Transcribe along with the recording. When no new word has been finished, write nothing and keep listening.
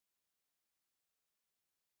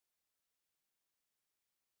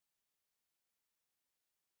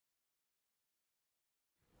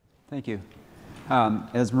Thank you.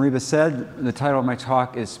 As Mariba said, the title of my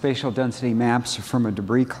talk is Spatial Density Maps from a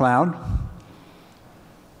Debris Cloud.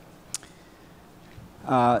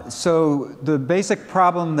 So the basic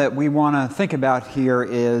problem that we want to think about here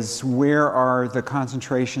is where are the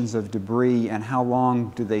concentrations of debris and how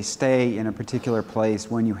long do they stay in a particular place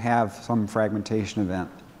when you have some fragmentation event.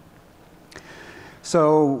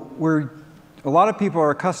 So a lot of people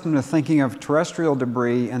are accustomed to thinking of terrestrial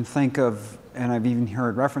debris and and I've even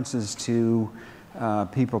heard references to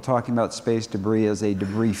people talking about space debris as a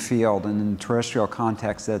debris field, and in terrestrial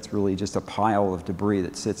context that's really just a pile of debris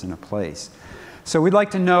that sits in a place. So we'd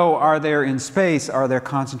like to know, are there in space, are there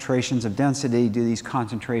concentrations of density? Do these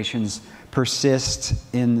concentrations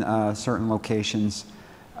persist in certain locations?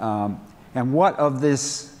 And what of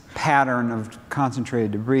this pattern of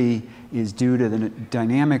concentrated debris is due to the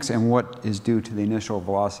dynamics and what is due to the initial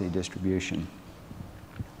velocity distribution?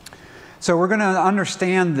 So we're going to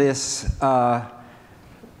understand this pattern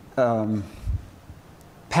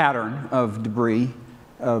of debris,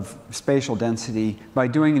 of spatial density, by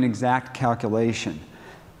doing an exact calculation.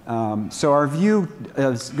 So our view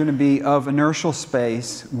is going to be of inertial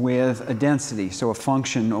space with a density, so a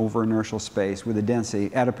function over inertial space with a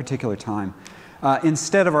density at a particular time,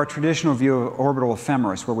 instead of our traditional view of orbital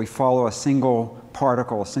ephemeris, where we follow a single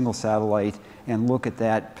particle, a single satellite, and look at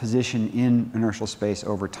that position in inertial space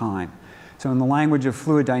over time. So in the language of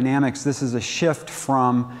fluid dynamics, this is a shift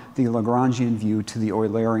from the Lagrangian view to the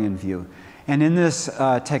Eulerian view. And in this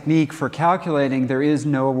technique for calculating, there is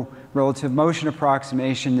no relative motion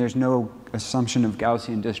approximation, there's no assumption of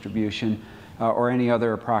Gaussian distribution or any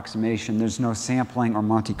other approximation, there's no sampling or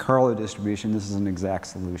Monte Carlo distribution, this is an exact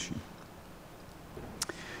solution.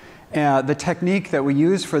 The technique that we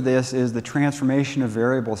use for this is the transformation of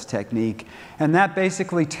variables technique, and that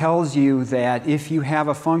basically tells you that if you have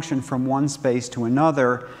a function from one space to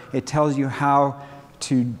another, it tells you how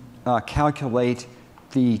to calculate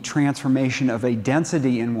the transformation of a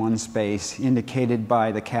density in one space, indicated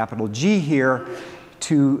by the capital G here,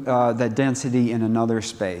 to the density in another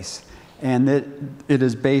space. And it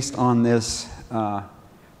is based on this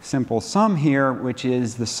simple sum here, which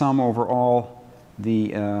is the sum over all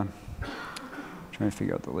the trying to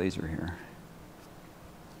figure out the laser here.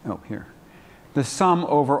 Oh, here. The sum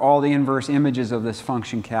over all the inverse images of this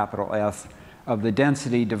function, capital F, of the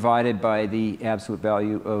density divided by the absolute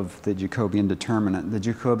value of the Jacobian determinant. The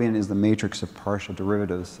Jacobian is the matrix of partial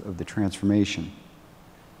derivatives of the transformation.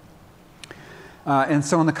 And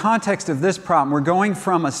so in the context of this problem, we're going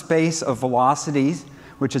from a space of velocities,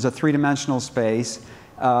 which is a three-dimensional space,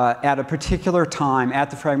 at a particular time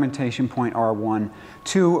at the fragmentation point R1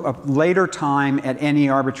 to a later time at any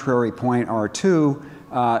arbitrary point R2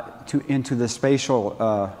 into the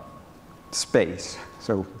spatial space,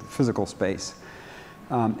 so physical space.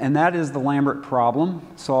 And that is the Lambert problem,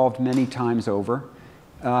 solved many times over.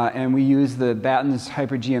 And we use the Batten's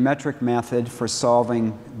hypergeometric method for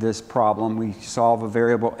solving this problem. We solve a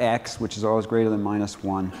variable x, which is always greater than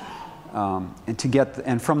 -1.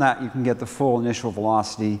 And from that, you can get the full initial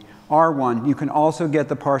velocity R1. You can also get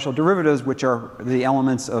the partial derivatives, which are the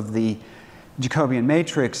elements of the Jacobian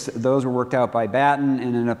matrix. Those were worked out by Batten,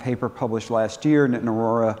 and in a paper published last year, Nitin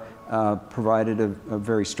Arora provided a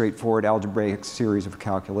very straightforward algebraic series of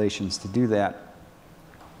calculations to do that.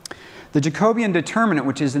 The Jacobian determinant,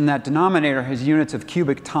 which is in that denominator, has units of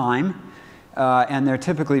cubic time, and they're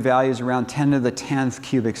typically values around 10 to the 10th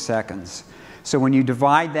cubic seconds. So when you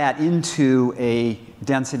divide that into a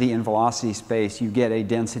density in velocity space, you get a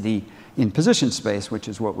density in position space, which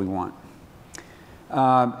is what we want.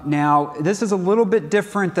 Now, this is a little bit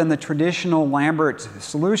different than the traditional Lambert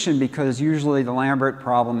solution, because usually the Lambert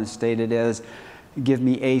problem is stated as, give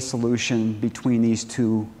me a solution between these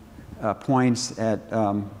two points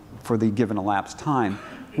for the given elapsed time.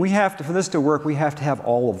 For this to work, we have to have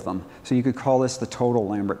all of them. So you could call this the total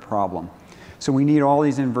Lambert problem. So we need all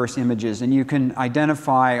these inverse images, and you can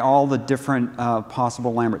identify all the different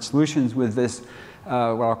possible Lambert solutions with this, what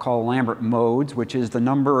I'll call Lambert modes, which is the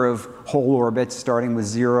number of whole orbits starting with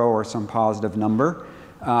 0 or some positive number.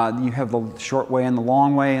 You have the short way and the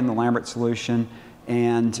long way in the Lambert solution,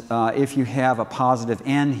 and if you have a positive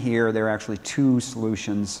n here, there are actually two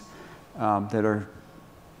solutions that are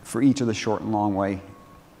for each of the short and long way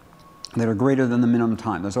that are greater than the minimum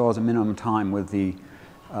time. There's always a minimum time with the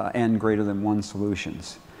n greater than 1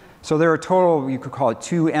 solutions. So there are total, you could call it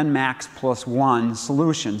 2 n max plus 1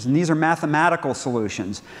 solutions. And these are mathematical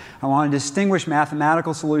solutions. I want to distinguish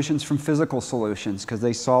mathematical solutions from physical solutions because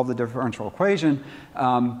they solve the differential equation.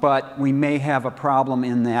 But we may have a problem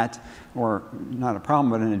in that, or not a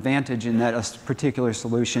problem, but an advantage in that a particular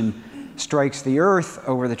solution strikes the Earth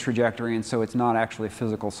over the trajectory, and so it's not actually a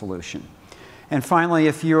physical solution. And finally,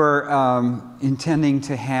 if you're intending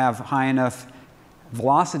to have high enough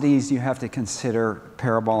velocities, you have to consider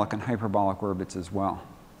parabolic and hyperbolic orbits as well.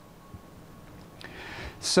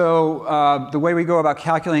 So the way we go about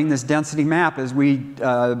calculating this density map is we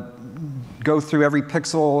go through every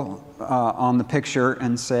pixel on the picture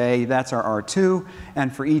and say that's our R2,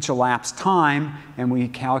 and for each elapsed time, and we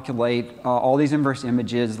calculate all these inverse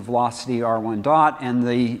images, the velocity R1 dot, and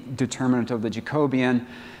the determinant of the Jacobian.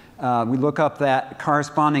 We look up that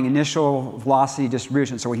corresponding initial velocity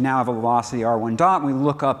distribution. So we now have a velocity R1 dot, and we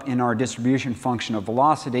look up in our distribution function of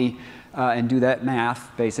velocity and do that math,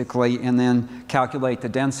 basically, and then calculate the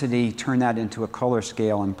density, turn that into a color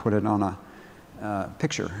scale, and put it on a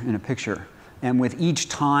picture. And with each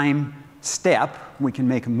time step, we can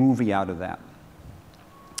make a movie out of that.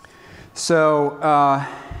 So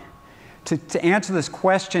to answer this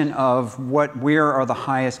question of where are the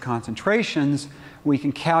highest concentrations, we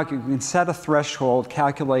can set a threshold,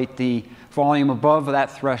 calculate the volume above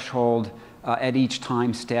that threshold at each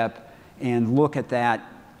time step, and look at that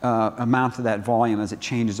amount of that volume as it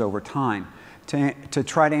changes over time. To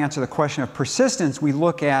try to answer the question of persistence, we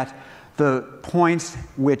look at the points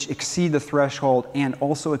which exceed the threshold and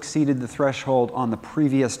also exceeded the threshold on the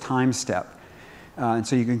previous time step. And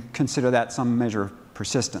so you can consider that some measure of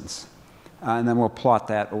persistence. And then we'll plot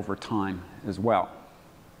that over time as well.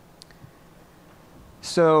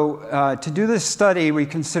 So to do this study, we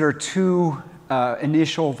consider two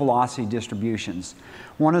initial velocity distributions.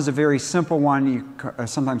 One is a very simple one,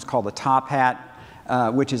 sometimes called the top hat,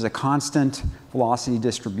 which is a constant velocity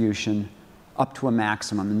distribution up to a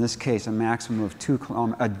maximum. In this case, a maximum of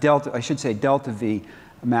delta V,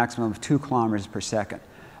 a maximum of 2 kilometers per second.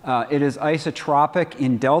 It is isotropic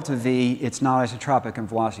in delta V. It's not isotropic in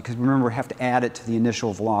velocity, because remember, we have to add it to the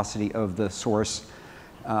initial velocity of the source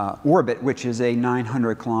orbit, which is a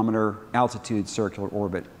 900-kilometer altitude circular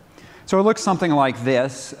orbit. So it looks something like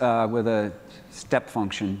this with a step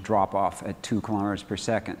function drop-off at 2 kilometers per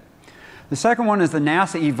second. The second one is the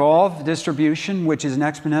NASA evolved distribution, which is an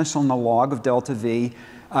exponential in the log of delta V.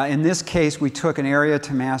 In this case, we took an area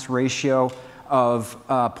to mass ratio of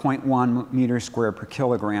 0.1 meters squared per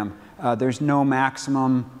kilogram. There's no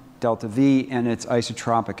maximum delta V, and it's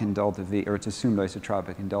isotropic in delta V, or it's assumed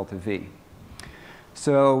isotropic in delta V.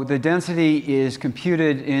 So the density is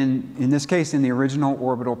computed in this case, in the original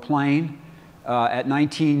orbital plane at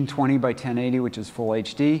 1920 by 1080, which is full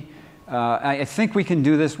HD. I think we can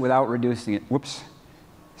do this without reducing it. Whoops.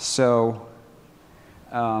 So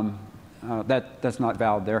that's not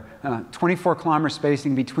valid there. 24-kilometer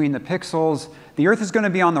spacing between the pixels. The Earth is going to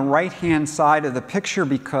be on the right-hand side of the picture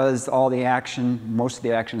because all the action, most of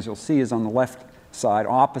the actions you'll see is on the left side,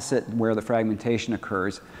 opposite where the fragmentation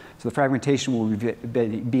occurs. So the fragmentation will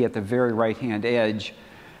be at the very right-hand edge.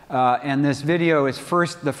 And this video is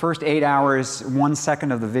the first 8 hours, 1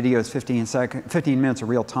 second of the video is 15 minutes of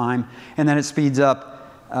real time, and then it speeds up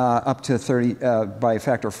to 30 by a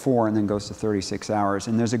factor of 4, and then goes to 36 hours.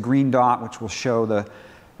 And there's a green dot which will show the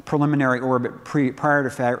preliminary orbit prior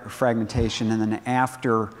to fragmentation, and then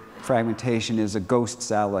after fragmentation is a ghost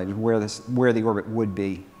satellite, where the orbit would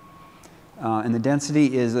be. And the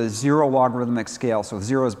density is a 0 logarithmic scale. So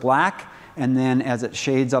 0 is black, and then as it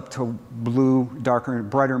shades up to blue,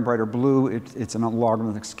 brighter and brighter blue, it's a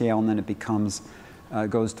logarithmic scale, and then it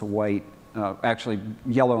goes to white. Actually,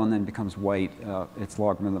 yellow and then becomes white. It's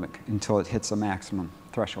logarithmic until it hits a maximum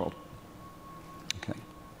threshold. Okay.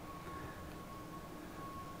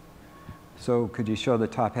 So could you show the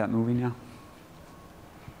top hat movie now?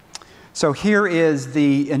 So here is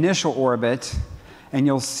the initial orbit. And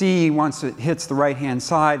you'll see once it hits the right-hand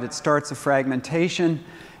side, it starts a fragmentation.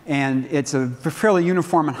 And it's a fairly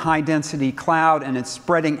uniform and high-density cloud, and it's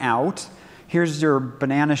spreading out. Here's your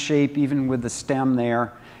banana shape, even with the stem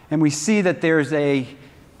there. And we see that there's a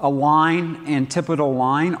line, antipodal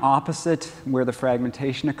line, opposite where the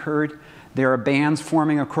fragmentation occurred. There are bands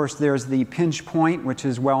forming. Of course, there's the pinch point, which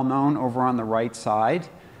is well known over on the right side.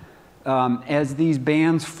 As these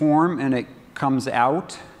bands form and it comes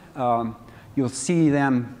out, you'll see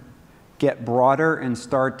them get broader and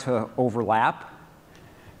start to overlap.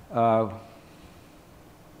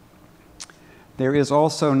 There is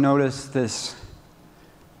also, notice this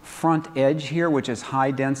front edge here, which is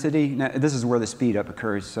high density. Now, this is where the speed up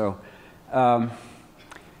occurs. So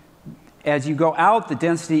as you go out, the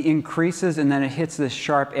density increases, and then it hits this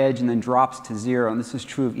sharp edge and then drops to 0. And this is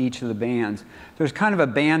true of each of the bands. There's kind of a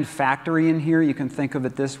band factory in here. You can think of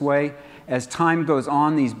it this way. As time goes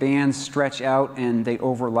on, these bands stretch out and they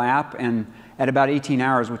overlap. And at about 18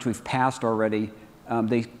 hours, which we've passed already,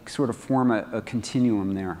 they sort of form a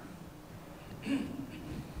continuum there.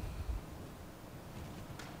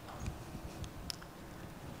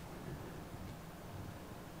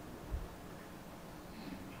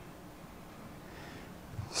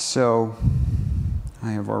 So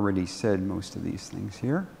I have already said most of these things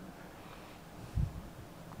here.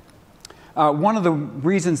 One of the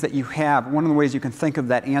reasons that you have, one of the ways you can think of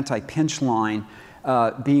that anti-pinch line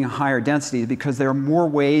being a higher density is because there are more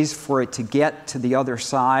ways for it to get to the other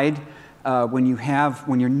side. When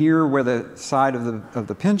you're near where the side of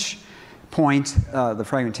the pinch point, the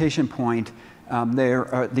fragmentation point,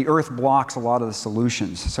 the Earth blocks a lot of the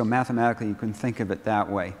solutions. So mathematically, you can think of it that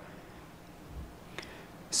way.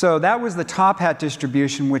 So that was the top hat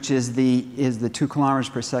distribution, which is the 2 kilometers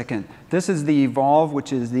per second. This is the evolve,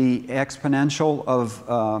 which is the exponential of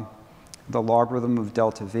the logarithm of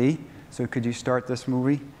delta v. So could you start this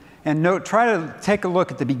movie? And note, try to take a look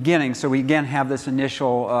at the beginning. So we again have this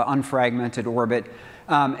initial unfragmented orbit.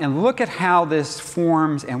 And look at how this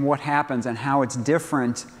forms and what happens and how it's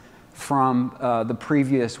different from the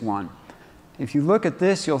previous one. If you look at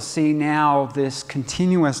this, you'll see now this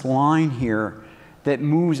continuous line here that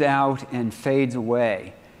moves out and fades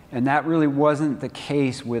away. And that really wasn't the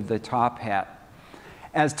case with the top hat.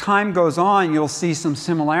 As time goes on, you'll see some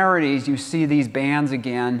similarities. You see these bands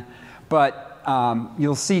again, but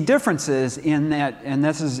you'll see differences in that, and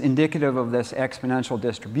this is indicative of this exponential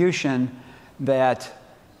distribution, that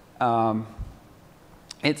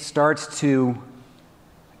it starts to,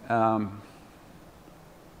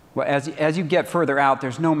 well, as you get further out,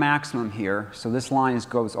 there's no maximum here, so this line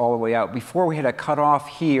goes all the way out. Before we had a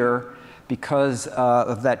cutoff here because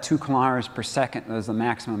of that 2 kilometers per second as the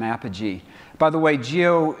maximum apogee. By the way,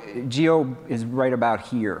 geo is right about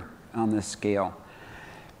here on this scale.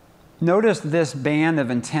 Notice this band of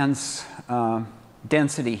intense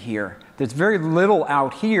density here. There's very little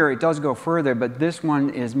out here. It does go further, but this one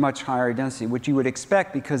is much higher density, which you would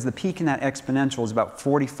expect because the peak in that exponential is about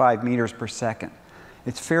 45 meters per second.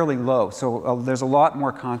 It's fairly low, so there's a lot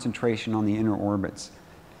more concentration on the inner orbits.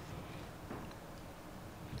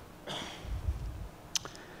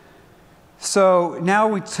 So now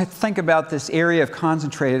we think about this area of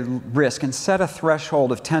concentrated risk and set a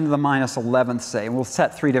threshold of 10 to the minus 11th, say. And we'll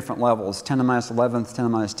set 3 different levels, 10 to the minus 11th, 10 to the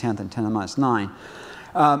minus 10th, and 10 to the minus 9.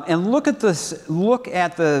 And look at this, look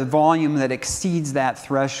at the volume that exceeds that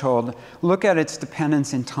threshold, look at its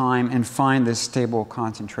dependence in time, and find this stable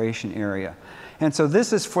concentration area. And so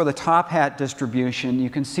this is for the top hat distribution. You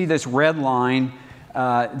can see this red line.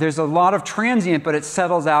 There's a lot of transient, but it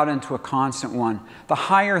settles out into a constant one. The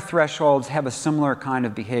higher thresholds have a similar kind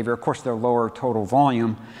of behavior. Of course, they're lower total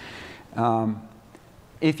volume.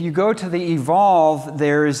 If you go to the evolve,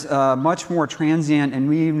 there's much more transient, and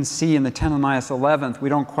we even see in the 10 to the minus 11th, we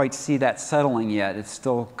don't quite see that settling yet. It's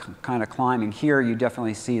still kind of climbing. Here, you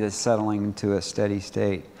definitely see this settling into a steady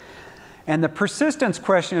state. And the persistence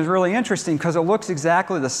question is really interesting because it looks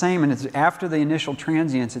exactly the same, and it's after the initial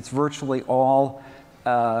transients, it's virtually all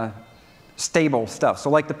stable stuff.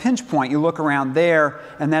 So like the pinch point, you look around there,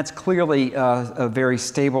 and that's clearly a very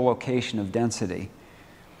stable location of density.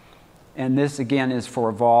 And this, again, is for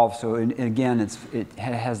evolve. So again, it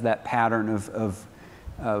has that pattern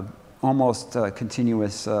of almost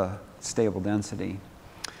continuous stable density.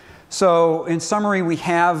 So in summary, we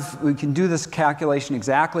can do this calculation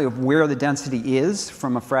exactly of where the density is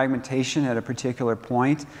from a fragmentation at a particular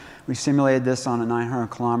point. We simulated this on a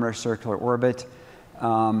 900-kilometer circular orbit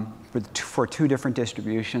for 2 different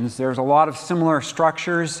distributions. There's a lot of similar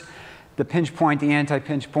structures, the pinch point, the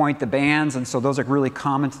anti-pinch point, the bands, and so those are really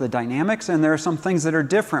common to the dynamics. And there are some things that are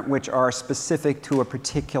different, which are specific to a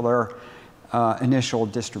particular initial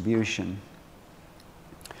distribution.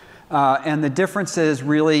 And the differences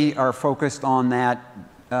really are focused on that,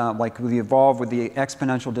 like with the evolve, with the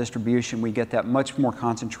exponential distribution, we get that much more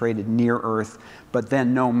concentrated near Earth, but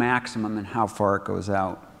then no maximum in how far it goes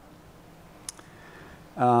out.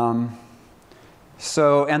 And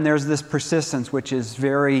there's this persistence, which is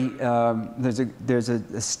very, there's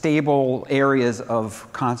a stable areas of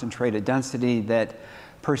concentrated density that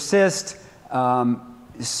persist,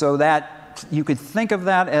 so that you could think of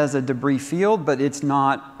that as a debris field, but it's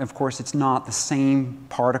not, of course, it's not the same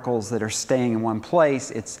particles that are staying in one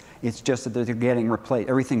place. It's just that they're getting replaced.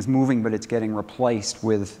 Everything's moving, but it's getting replaced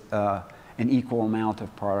with an equal amount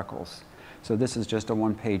of particles. So this is just a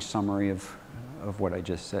one-page summary of what I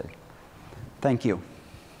just said. Thank you.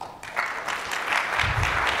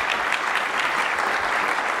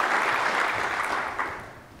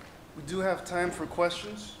 We do have time for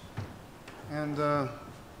questions, and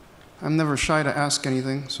I'm never shy to ask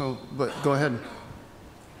anything, so, but go ahead.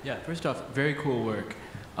 Yeah, first off, very cool work.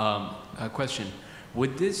 A question,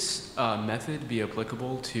 would this method be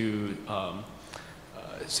applicable to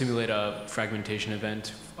simulate a fragmentation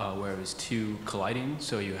event where it was two colliding,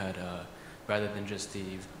 so you had, rather than just the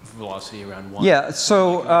velocity around one? Yeah,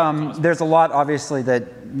 so there's a lot, obviously, that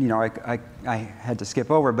I had to skip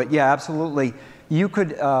over, but yeah, absolutely. You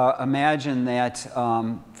could imagine that,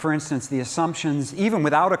 for instance, the assumptions, even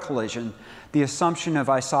without a collision, the assumption of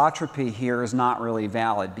isotropy here is not really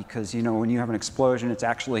valid because, when you have an explosion, it's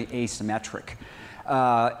actually asymmetric.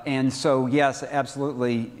 And so, yes,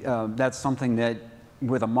 absolutely, that's something that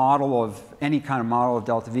with a model of, any kind of model of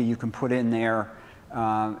delta V, you can put in there.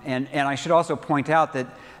 And I should also point out that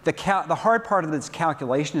the hard part of this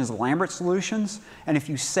calculation is Lambert solutions. And if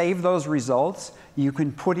you save those results, you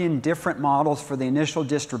can put in different models for the initial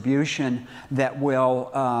distribution that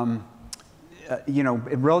will,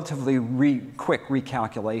 relatively quick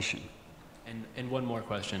recalculation. And one more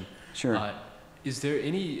question. Sure. Is there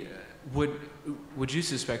any, would you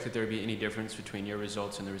suspect that there would be any difference between your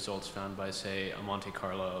results and the results found by, say, a Monte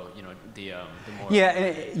Carlo, the more...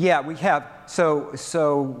 Yeah, we have.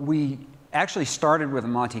 So we actually started with a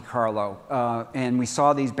Monte Carlo, and we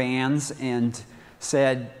saw these bands and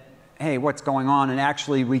said, hey, what's going on? And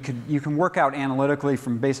actually, you can work out analytically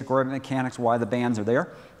from basic orbit mechanics why the bands are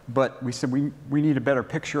there. But we said we need a better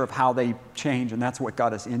picture of how they change, and that's what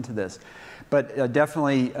got us into this. But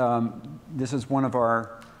definitely, this is one of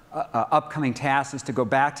our upcoming tasks, is to go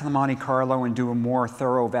back to the Monte Carlo and do a more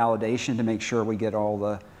thorough validation to make sure we get all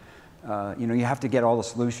the, you have to get all the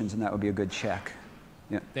solutions, and that would be a good check.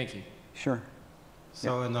 Yeah. Thank you. Sure.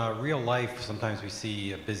 So in real life, sometimes we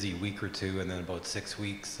see a busy week or two and then about 6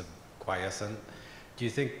 weeks of quiescent. Do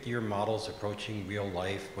you think your model's approaching real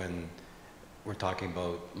life when we're talking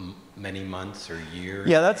about many months or years?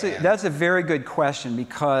 Yeah, that's a very good question,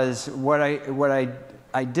 because what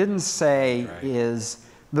I didn't say is,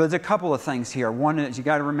 there's a couple of things here. One is, you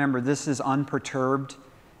got to remember, this is unperturbed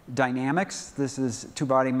dynamics. This is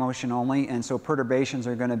two-body motion only, and so perturbations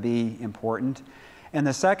are going to be important. And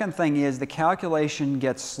the second thing is, the calculation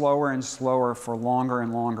gets slower and slower for longer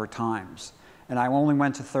and longer times. And I only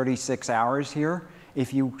went to 36 hours here.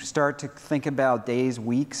 If you start to think about days,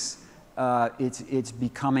 weeks, it's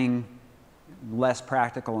becoming less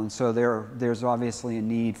practical, and so there's obviously a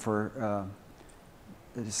need for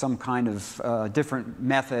some kind of different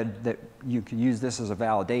method that you could use this as a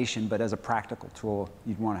validation, but as a practical tool,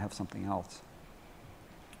 you'd want to have something else.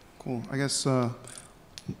 Cool. I guess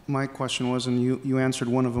my question was, and you answered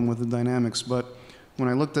one of them with the dynamics, but when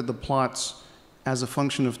I looked at the plots, as a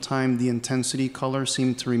function of time, the intensity color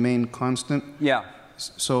seemed to remain constant. Yeah.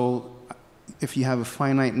 So if you have a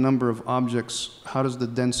finite number of objects, how does the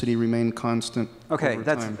density remain constant over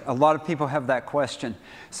time? A lot of people have that question.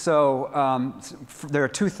 So there are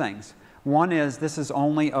two things. One is, this is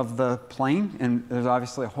only of the plane, and there's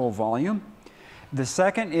obviously a whole volume. The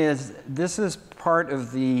second is, this is part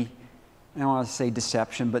of the, I don't want to say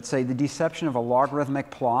deception, but say the deception of a logarithmic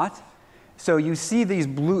plot. So you see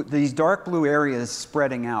these dark blue areas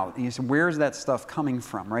spreading out, and you say, where's that stuff coming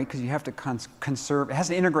from, right? Because you have to conserve, it has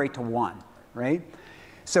to integrate to 1. Right?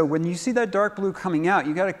 So when you see that dark blue coming out,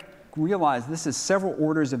 you got to realize this is several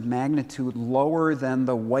orders of magnitude lower than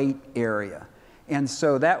the white area. And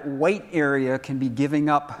so that white area can be giving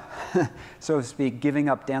up, so to speak, giving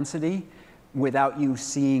up density without you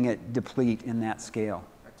seeing it deplete in that scale.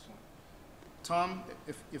 Excellent. Tom,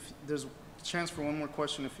 if there's a chance for one more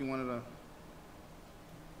question, if you wanted to.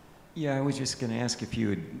 Yeah, I was just going to ask if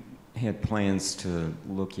you had plans to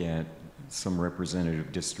look at some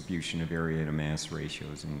representative distribution of area to mass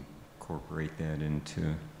ratios and incorporate that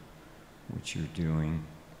into what you're doing.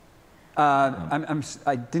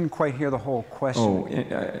 I didn't quite hear the whole question.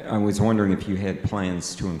 Oh, I was wondering if you had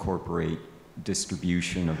plans to incorporate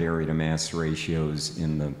distribution of area to mass ratios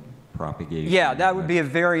in the propagation. Yeah, that would be a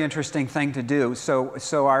very interesting thing to do. So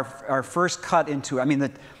our first cut into, I mean,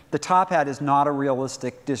 the top hat is not a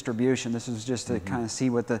realistic distribution. This is just to kind of see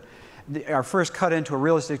what our first cut into a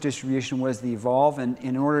realistic distribution was the evolve, and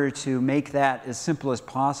in order to make that as simple as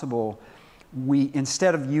possible,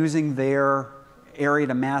 instead of using their area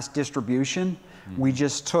to mass distribution, we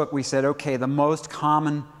said, okay, the most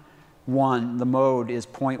common one, the mode, is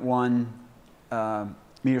 0.1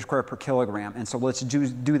 meters squared per kilogram, and so let's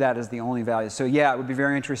do that as the only value. So yeah, it would be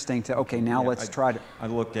very interesting to, okay, now let's try to. I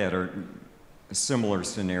looked at a similar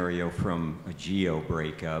scenario from a geo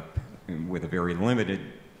breakup with a very limited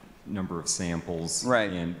number of samples,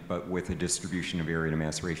 but with a distribution of area to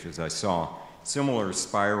mass ratios. I saw similar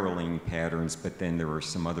spiraling patterns, but then there were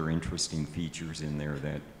some other interesting features in there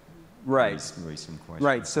that Right. raised some questions.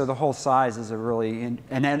 Right. So the whole size is a really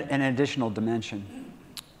an additional dimension.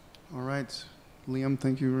 All right. Liam,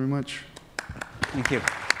 thank you very much. Thank you.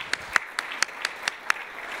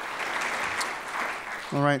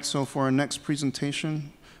 All right, so for our next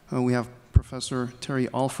presentation, we have Professor Terry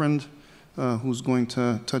Alfriend, who's going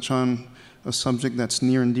to touch on a subject that's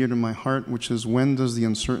near and dear to my heart, which is when does the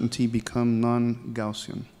uncertainty become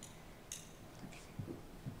non-Gaussian?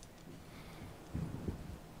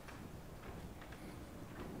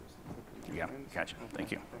 Yeah, gotcha.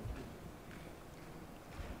 Thank you.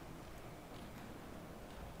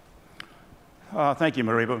 Thank you,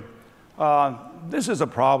 Maribu. This is a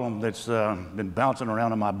problem that's been bouncing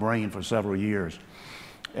around in my brain for several years.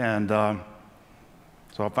 And so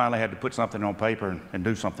I finally had to put something on paper and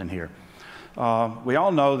do something here. We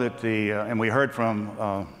all know that and we heard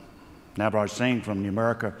from Navraj Singh from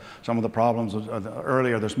Numerica some of the problems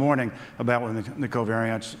earlier this morning about when the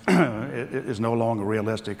covariance is no longer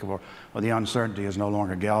realistic or the uncertainty is no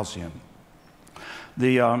longer Gaussian.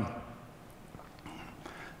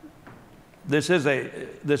 This is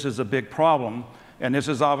a big problem, and this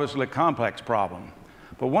is obviously a complex problem.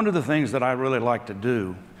 But one of the things that I really like to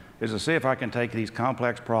do is to see if I can take these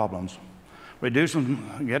complex problems, reduce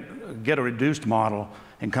them, get a reduced model,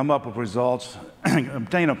 and come up with results,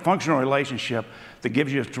 obtain a functional relationship that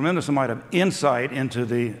gives you a tremendous amount of insight into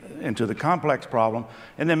the complex problem,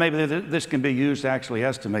 and then maybe this can be used to actually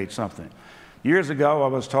estimate something. Years ago, I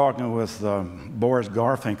was talking with Boris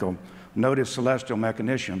Garfinkel, noted celestial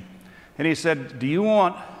mechanician, and he said, do you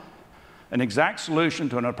want an exact solution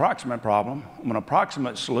to an approximate problem, or an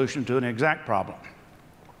approximate solution to an exact problem?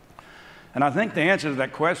 And I think the answer to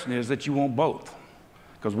that question is that you want both,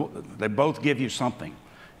 because they both give you something.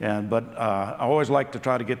 But I always like to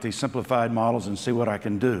try to get these simplified models and see what I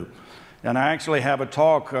can do. And I actually have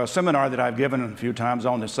a seminar that I've given a few times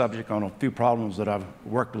on this subject on a few problems that I've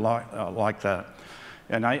worked a lot like that.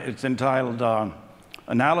 And it's entitled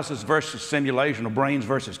Analysis versus Simulation of Brains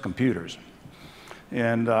versus Computers.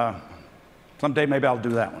 And someday maybe I'll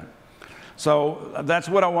do that one. So that's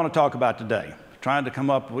what I want to talk about today. Trying to come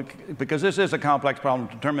up with, because this is a complex problem,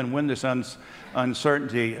 to determine when this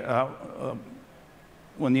uncertainty,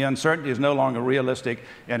 when the uncertainty is no longer realistic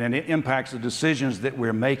and it impacts the decisions that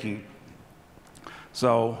we're making.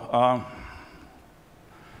 So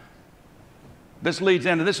this leads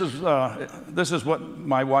into, this is what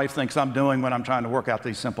my wife thinks I'm doing when I'm trying to work out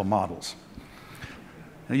these simple models.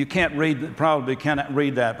 Now, you can't read, probably cannot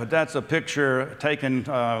read that, but that's a picture taken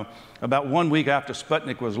about 1 week after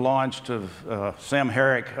Sputnik was launched of Sam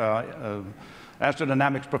Herrick,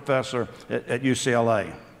 Astrodynamics professor at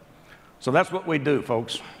UCLA. So that's what we do,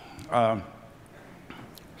 folks. All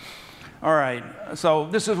right, so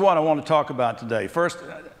this is what I want to talk about today. First,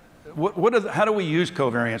 how do we use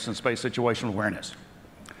covariance in space situational awareness?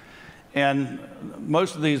 And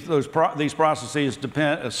most of these processes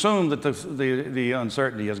assume that the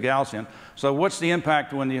uncertainty is Gaussian. So what's the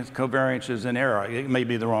impact when the covariance is in error? It may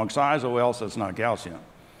be the wrong size, or else it's not Gaussian.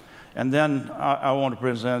 And then I want to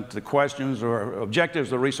present the questions or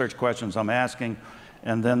objectives or research questions I'm asking.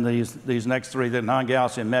 And then these next three, the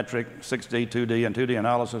non-Gaussian metric, 6D, 2D, and 2D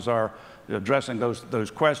analysis, are addressing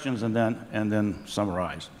those questions and then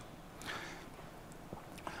summarize.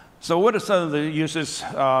 So what are some of the uses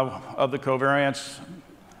of the covariance?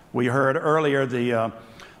 We heard earlier from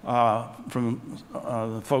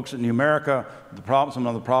the folks at Numerica, some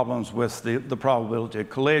of the problems with the probability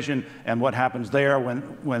of collision and what happens there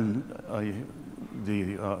when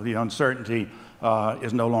the uncertainty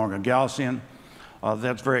is no longer Gaussian.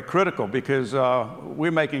 That's very critical because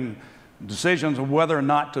we're making decisions on whether or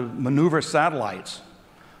not to maneuver satellites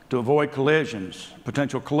to avoid collisions,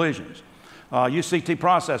 potential collisions. UCT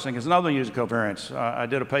processing is another use of covariance. I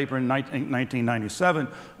did a paper in 1997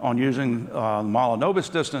 on using the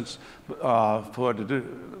Mahalanobis distance for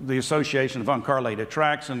the association of uncorrelated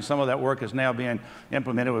tracks, and some of that work is now being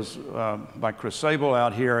implemented. It was by Chris Sable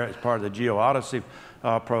out here as part of the GeoOdyssey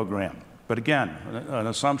program. But again, an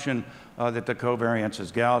assumption that the covariance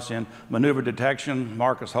is Gaussian. Maneuver detection,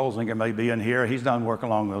 Marcus Holzinger may be in here. He's done work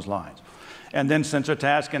along those lines. And then sensor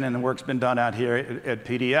tasking, and the work's been done out here at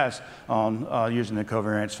PDS on using the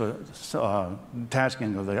covariance for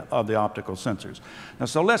tasking of the optical sensors. Now,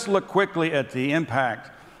 so let's look quickly at the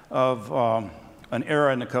impact of an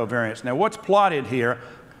error in the covariance. Now, what's plotted here,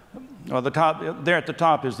 there at the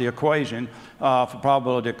top is the equation for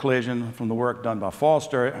probability of collision from the work done by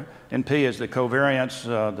Foster, and P is the covariance,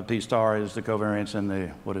 the P star is the covariance in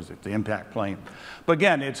the impact plane. But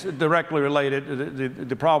again, it's directly related,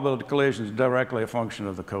 the probability of collision is directly a function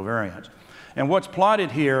of the covariance. And what's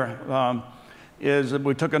plotted here is that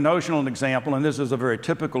we took a notional example, and this is a very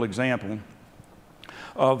typical example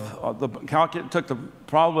took the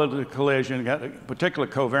probability of collision, got a particular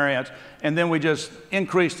covariance, and then we just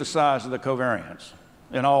increased the size of the covariance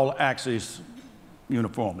in all axes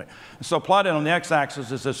uniformly. So plotted on the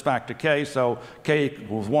x-axis is this factor k, so k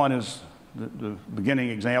equals 1 is the beginning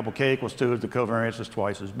example, k equals 2 is the covariance is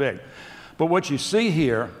twice as big. But what you see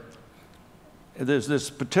here, there's this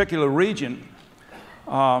particular region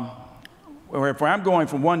where if I'm going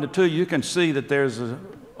from 1 to 2, you can see that there's a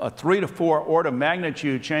 3 to 4 order of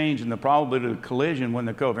magnitude change in the probability of collision when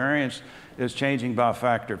the covariance is changing by a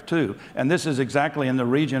factor of 2. And this is exactly in the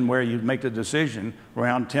region where you make the decision,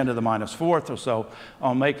 around 10 to the minus 4th or so,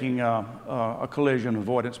 on making a collision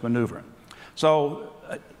avoidance maneuver. So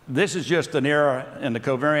this is just an error in the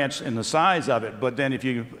covariance in the size of it, but then if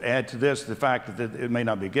you add to this the fact that it may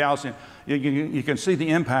not be Gaussian, you can see the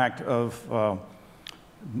impact of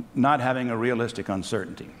not having a realistic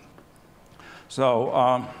uncertainty.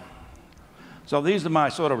 So, so these are my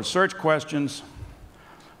sort of research questions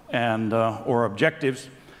and or objectives.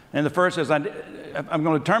 And the first is I'm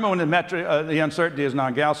going to determine when the uncertainty is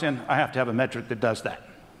non-Gaussian. I have to have a metric that does that.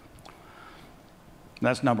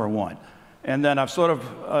 That's number one. And then I've sort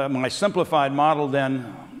of, my simplified model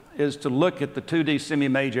then is to look at the 2D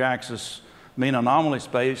semi-major axis mean anomaly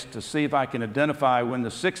space to see if I can identify when the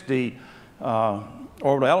 6D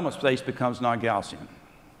orbital element space becomes non-Gaussian.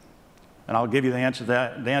 And I'll give you the answer to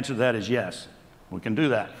that. The answer to that is yes. We can do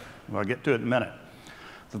that. I'll get to it in a minute.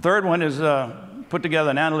 The third one is put together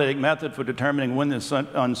an analytic method for determining when the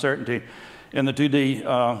uncertainty in the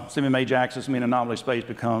 2D semi-major axis mean anomaly space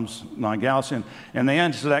becomes non-Gaussian. And the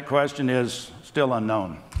answer to that question is still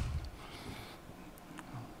unknown.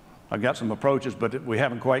 I've got some approaches, but we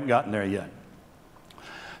haven't quite gotten there yet.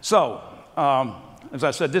 So, as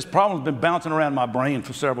I said, this problem's been bouncing around my brain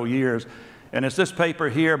for several years. And it's this paper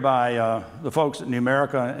here by the folks at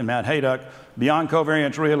Numerica and Matt Hayduck, Beyond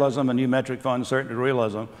Covariance Realism and New Metric for Uncertainty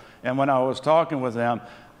Realism. And when I was talking with them,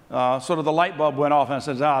 sort of the light bulb went off and I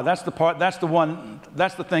said, that's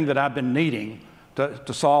the thing that I've been needing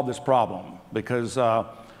to solve this problem. Because in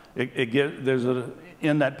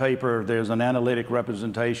that paper, there's an analytic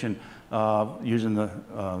representation using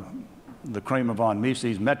the Kramer von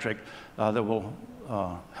Mises metric that will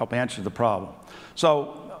help answer the problem.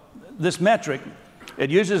 So this metric, it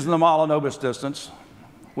uses the Mahalanobis distance,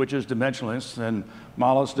 which is dimensionless, and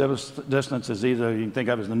Mahalanobis distance is either, you can think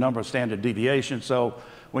of as the number of standard deviations. So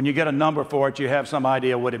when you get a number for it, you have some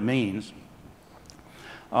idea what it means.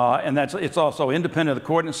 And it's also independent of the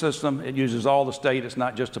coordinate system. It uses all the state. It's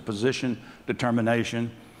not just a position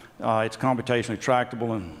determination. It's computationally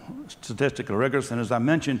tractable and statistically rigorous. And as I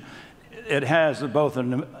mentioned, it has both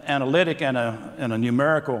an analytic and a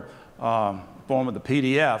numerical form of the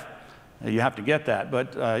PDF. You have to get that,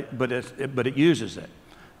 but it uses it.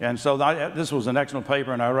 And so this was an excellent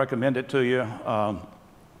paper, and I recommend it to you.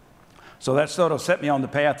 So that sort of set me on the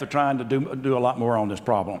path to trying to do a lot more on this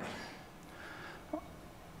problem.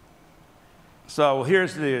 So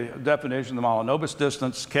here's the definition of the Mahalanobis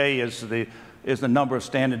distance. K is the number of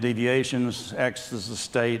standard deviations. X is the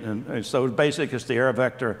state. And so basically it's the error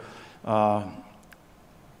vector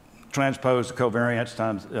transpose the covariance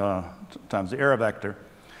times the error vector.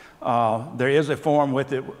 There is a form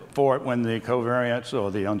for it when the covariance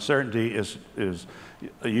or the uncertainty is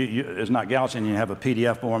not Gaussian. You have a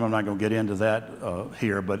PDF form. I'm not going to get into that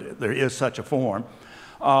here, but there is such a form.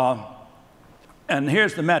 And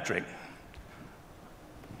here's the metric.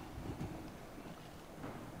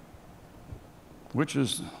 Which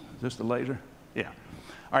is this the laser? Yeah.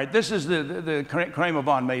 All right, this is the Kramer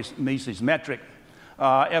von Mises metric.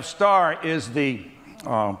 F star is the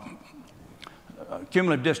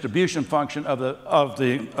cumulative distribution function of the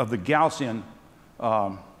Gaussian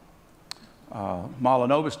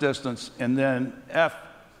Mahalanobis distance, and then F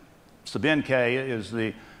sub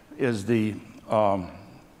nk is the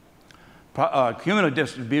cumulative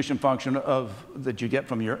distribution function that you get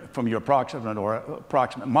from your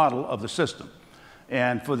approximate model of the system.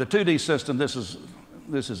 And for the 2D system, this is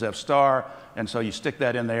F star, and so you stick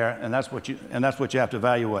that in there, and that's what you have to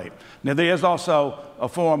evaluate. Now there is also a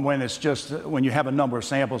form when it's just when you have a number of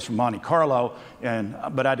samples from Monte Carlo,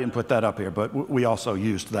 but I didn't put that up here, but we also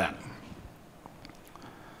used that.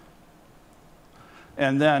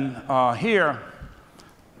 And then here,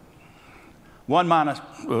 1 minus,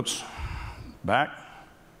 oops, back.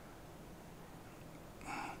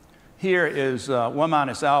 Here is 1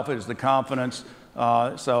 minus alpha is the confidence.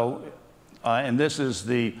 And this is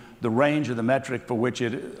the range of the metric for which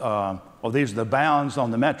these are the bounds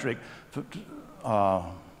on the metric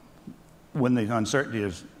when the uncertainty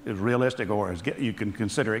is realistic, or you can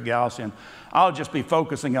consider it Gaussian. I'll just be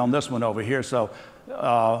focusing on this one over here. So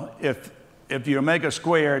if your omega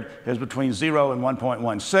squared is between 0 and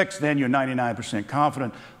 1.16, then you're 99%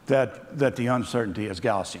 confident that the uncertainty is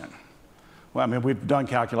Gaussian. Well, I mean, we've done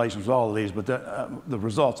calculations with all of these, but the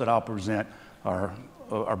results that I'll present are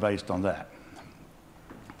based on that.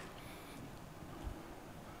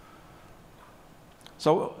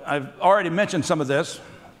 So I've already mentioned some of this.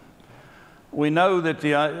 We know that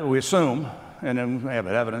we assume, and then we have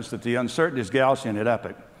evidence, that the uncertainty is Gaussian at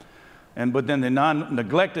epoch. But then the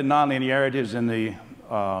neglected nonlinearities in the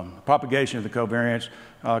propagation of the covariance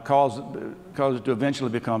cause it to eventually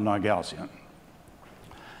become non-Gaussian.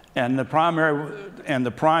 And the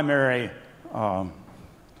primary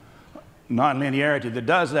nonlinearity that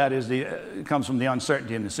does that is it comes from the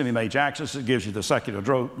uncertainty in the semi-major axis. It gives you the secular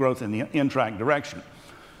growth in the in-track direction.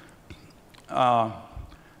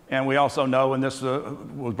 And we also know, and this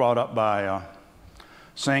was brought up by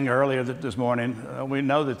Singh earlier this morning, we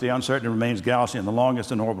know that the uncertainty remains Gaussian the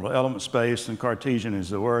longest in orbital element space, and Cartesian is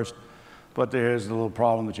the worst. But there is a little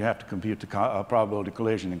problem that you have to compute the probability of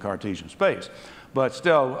collision in Cartesian space. But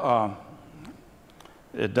still,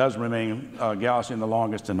 it does remain Gaussian the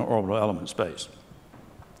longest in the orbital element space.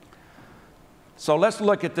 So let's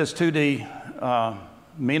look at this 2D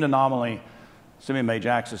mean anomaly semi-major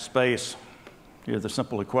axis space. Here are the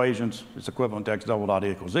simple equations. It's equivalent to x double dot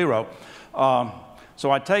equals 0. So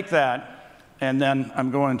I take that, and then I'm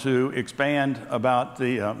going to expand about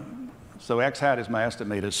the, so x hat is my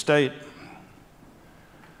estimated state.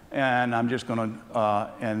 And I'm just going to,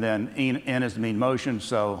 and then n is the mean motion.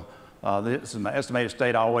 So this is my estimated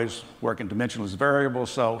state. I always work in dimensionless variables.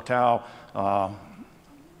 So tau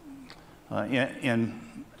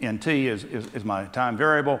in t is my time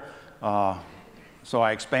variable. So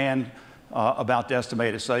I expand about the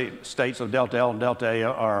estimated state. So delta L and delta A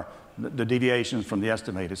are the deviations from the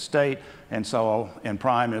estimated state. And so n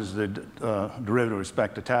prime is the derivative with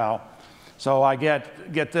respect to tau. So I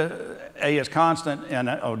get the A is constant, and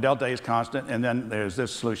delta A is constant, and then there's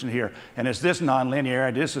this solution here. And it's this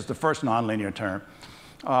nonlinearity. This is the first nonlinear term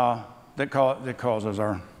that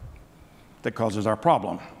causes our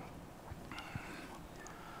problem.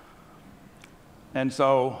 And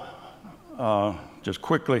so, just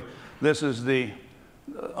quickly, this is the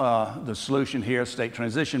solution here, state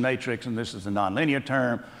transition matrix, and this is the nonlinear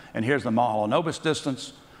term. And here's the Mahalanobis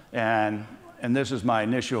distance, and this is my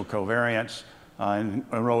initial covariance, and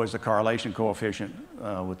rho is the correlation coefficient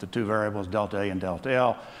with the two variables, delta A and delta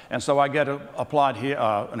L. And so I get applied here,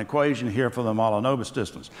 an equation here for the Mahalanobis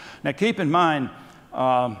distance. Now keep in mind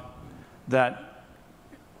that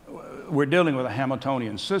we're dealing with a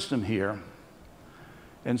Hamiltonian system here.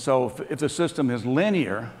 And so if the system is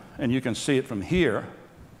linear, and you can see it from here,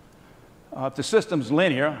 if the system's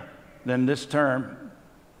linear, then this term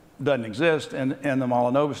doesn't exist, and the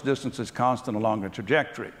Mahalanobis distance is constant along the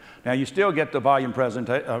trajectory. Now, you still get the volume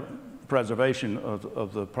preservation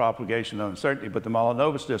of the propagation of uncertainty, but the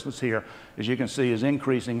Mahalanobis distance here, as you can see, is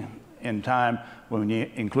increasing in time when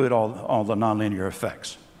you include all the nonlinear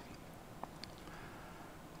effects.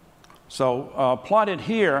 So plotted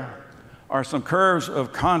here are some curves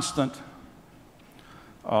of constant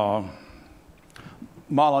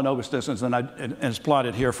Mahalanobis distance, and it's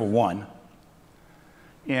plotted here for 1.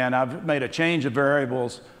 And I've made a change of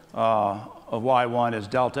variables of y1 is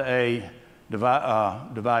delta A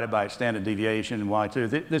divided by its standard deviation, and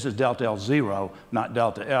y2. This is delta L0, not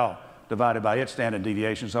delta L, divided by its standard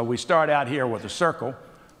deviation. So we start out here with a circle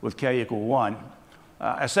with k equal 1.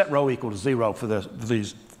 I set rho equal to 0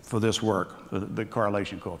 for this work, the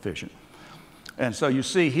correlation coefficient. And so you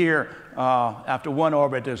see here, after 1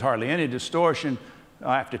 orbit, there's hardly any distortion.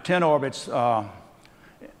 After 10 orbits,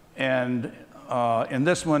 in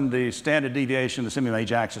this one, the standard deviation of the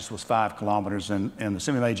semi-major axis was 5 kilometers, and the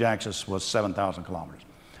semi-major axis was 7,000 kilometers.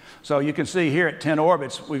 So you can see here at 10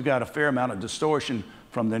 orbits, we've got a fair amount of distortion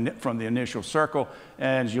from the initial circle.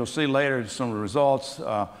 And as you'll see later, some of the results,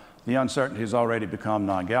 the uncertainty has already become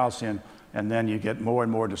non-Gaussian, and then you get more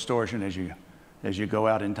and more distortion as you go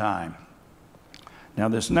out in time. Now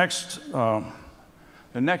this next, the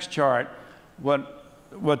next chart,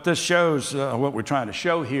 what this shows, what we're trying to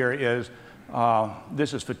show here is,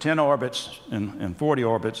 this is for 10 orbits and 40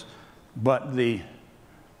 orbits, but the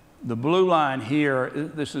blue line here,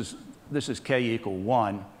 this is k equal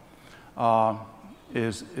 1,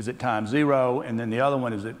 is at time 0, and then the other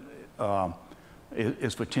one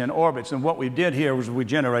is for 10 orbits. And what we did here was we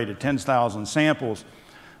generated 10,000 samples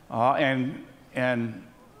and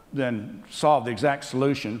then solved the exact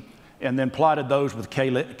solution, and then plotted those with k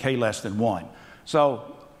less than 1.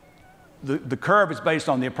 So the curve is based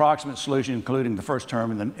on the approximate solution, including the first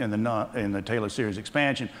term in the Taylor series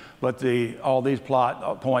expansion, but all these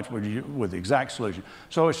plot points were with the exact solution.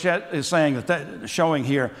 So it's saying showing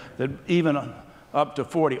here that even up to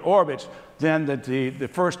 40 orbits, then that the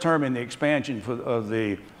first term in the expansion of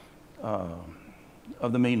the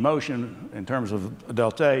mean motion in terms of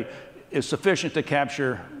delta A is sufficient to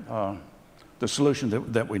capture the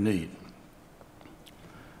solution that we need.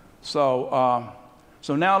 So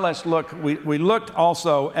now let's look. We looked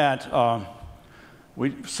also at,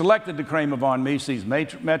 we selected the Kramer von Mises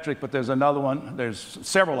metric, but there's another one. There's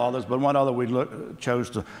several others, but one other we chose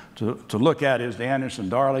to look at is the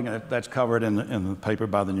Anderson-Darling, and that's covered in the paper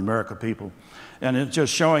by the numerical people. And it's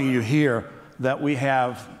just showing you here that we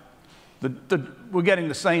have, we're getting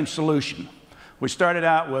the same solution. We started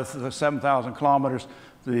out with 7,000 kilometers.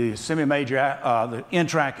 The semi-major, the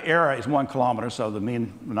in-track error is 1 kilometer, so the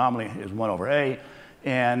mean anomaly is 1 over A.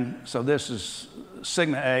 And so this is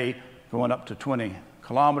sigma A going up to 20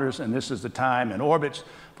 kilometers, and this is the time in orbits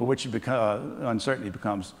for which uncertainty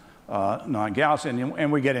becomes non-Gaussian,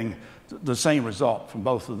 and we're getting the same result from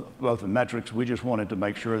both the metrics. We just wanted to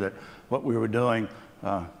make sure that what we were doing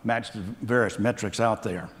matched the various metrics out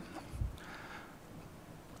there.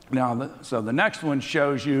 Now, so the next one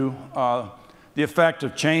shows you the effect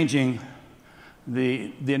of changing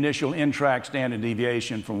the initial in-track standard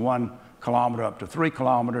deviation from 1 kilometer up to 3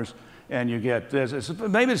 kilometers, and you get this.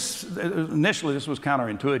 Initially this was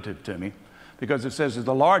counterintuitive to me, because it says that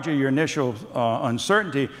the larger your initial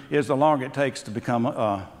uncertainty is, the longer it takes to become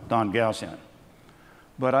non-Gaussian.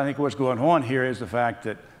 But I think what's going on here is the fact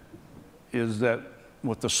that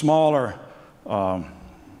with the smaller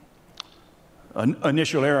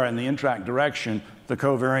initial error in the in-track direction, the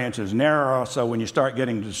covariance is narrower, so when you start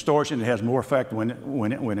getting distortion, it has more effect when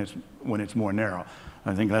it's more narrow.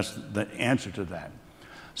 I think that's the answer to that.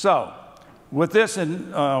 So with this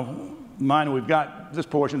in mind, we've got this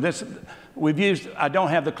portion. We've used, I don't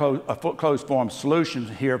have the closed form solution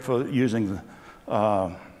here for using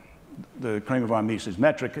the Kramer von Mises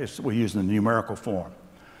metric. We're using the numerical form.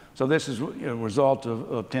 So this is a result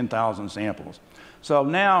of 10,000 samples. So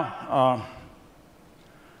now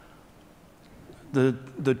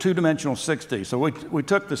the two-dimensional 6D. So we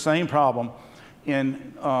took the same problem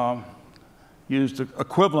and used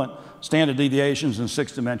equivalent standard deviations in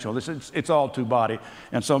 6-dimensional. It's all two-body.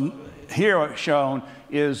 And so here shown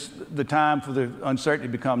is the time for the uncertainty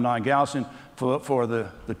to become non-Gaussian for the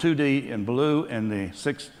 2D in blue and the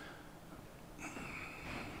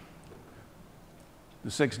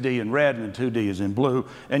 6D in red, and the 2D is in blue.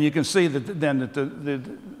 And you can see that then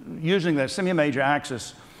that using that semi-major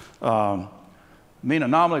axis mean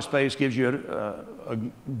anomaly space gives you a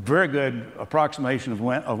very good approximation of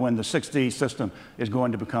when the 6D system is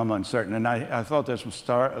going to become uncertain. And I thought this would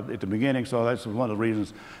start at the beginning, so that's one of the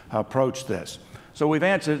reasons I approached this. So we've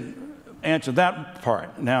answered that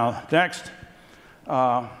part. Now, next,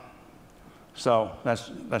 so that's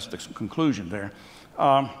the conclusion there.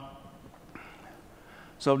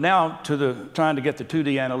 So now trying to get the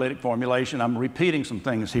 2D analytic formulation, I'm repeating some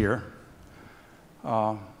things here.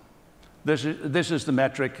 This is the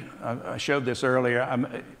metric. I showed this earlier.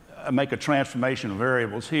 I make a transformation of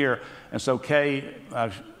variables here, and so K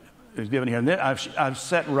is given here. And then I've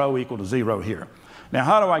set rho equal to 0 here. Now,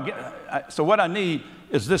 how do I get? So what I need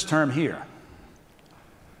is this term here.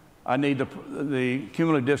 I need the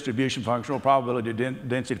cumulative distribution function or probability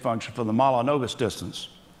density function for the Mahalanobis distance,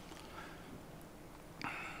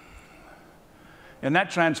 and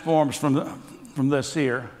that transforms from this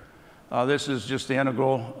here. This is just the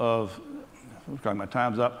integral of. My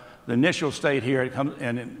time's up. The initial state here, it comes,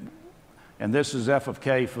 and this is f of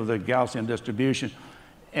k for the Gaussian distribution.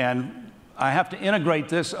 And I have to integrate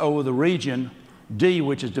this over the region D,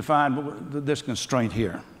 which is defined with this constraint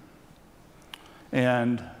here.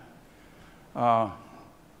 And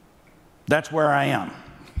that's where I am.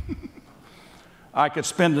 I could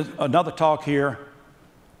spend another talk here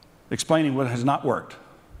explaining what has not worked.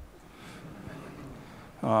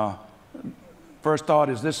 First thought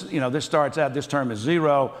is this, this starts out, this term is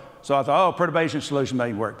 0. So I thought, oh, perturbation solution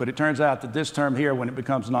may work. But it turns out that this term here, when it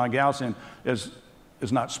becomes non-Gaussian, is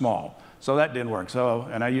not small. So that didn't work. So,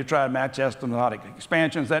 and you try to match asymptotic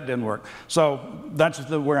expansions, that didn't work. So that's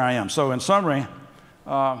where I am. So in summary,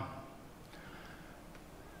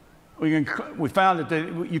 we found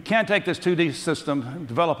that you can take this 2D system,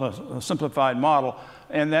 develop a simplified model,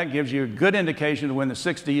 and that gives you a good indication of when the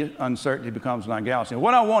 6D uncertainty becomes non-Gaussian.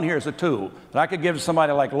 What I want here is a tool that I could give to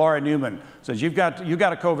somebody like Laura Newman. Says you've got a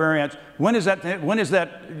covariance. When is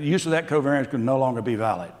that use of that covariance can no longer be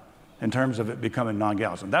valid? in terms of it becoming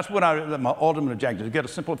non-Gaussian. That's what my ultimate objective is, to get a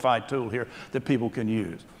simplified tool here that people can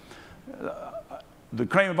use. The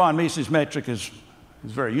Kramer von Mises metric is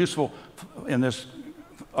very useful in this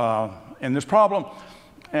problem,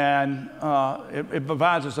 and it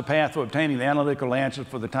provides us a path for obtaining the analytical answer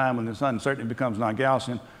for the time when this uncertainty becomes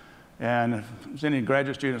non-Gaussian. And if any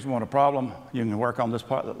graduate students want a problem, you can work on this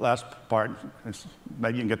part, the last part.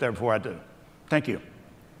 Maybe you can get there before I do. Thank you.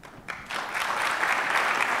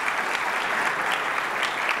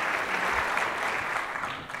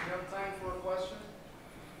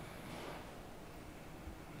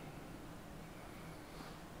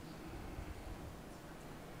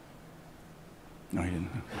 No, he didn't.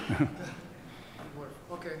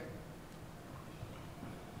 Okay.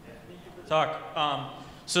 Talk.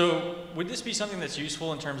 So would this be something that's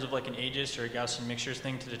useful in terms of like an aegis or a Gaussian mixtures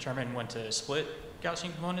thing to determine when to split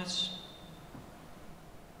Gaussian components?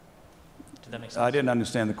 Did that make sense? I didn't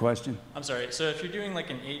understand the question. I'm sorry. So if you're doing like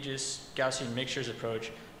an aegis Gaussian mixtures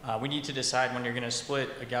approach, we need to decide when you're going to split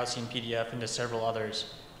a Gaussian PDF into several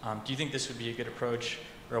others. Do you think this would be a good approach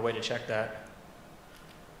or a way to check that?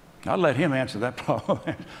 I'll let him answer that problem.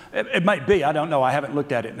 It might be. I don't know. I haven't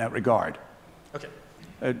looked at it in that regard. Okay.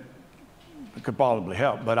 It could probably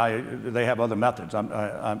help, but they have other methods.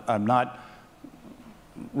 I'm not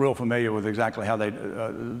real familiar with exactly how they,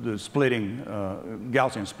 the splitting,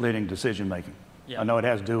 Gaussian splitting decision making. Yeah. I know it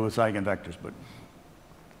has to do with eigenvectors, but.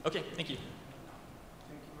 Okay, thank you.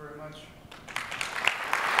 Thank you very much.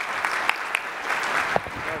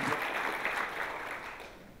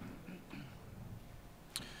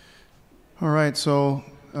 All right, so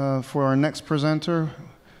for our next presenter,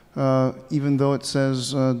 even though it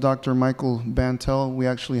says Dr. Michael Bantel, we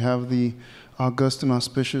actually have the august and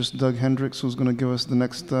auspicious Doug Hendricks, who's going to give us the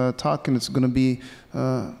next talk, and it's going to be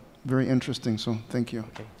very interesting, so thank you.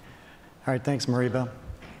 Okay. All right, thanks, Mariba.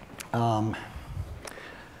 I'm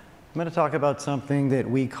going to talk about something that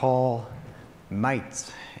we call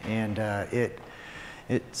mites, and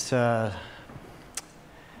it's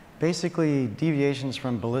basically deviations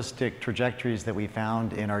from ballistic trajectories that we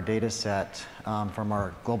found in our data set from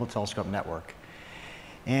our global telescope network.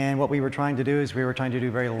 And what we were trying to do is we were trying to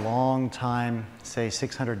do very long time, say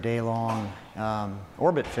 600-day long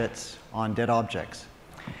orbit fits on dead objects.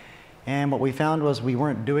 And what we found was we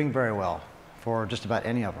weren't doing very well for just about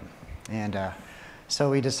any of them. And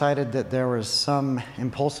so we decided that there was some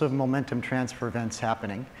impulsive momentum transfer events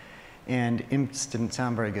happening, and imps didn't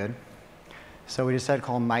sound very good. So we decided to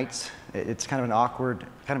call them mites. It's kind of an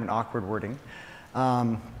awkward wording.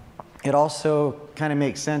 It also kind of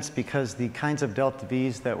makes sense because the kinds of delta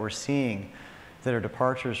V's that we're seeing that are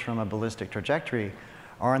departures from a ballistic trajectory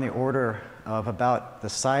are on the order of about the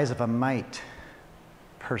size of a mite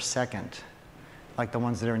per second, like the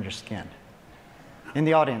ones that are in your skin. In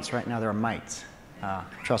the audience right now, there are mites.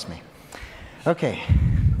 Trust me. Okay.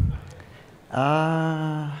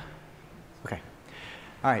 Okay.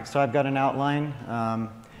 All right, so I've got an outline.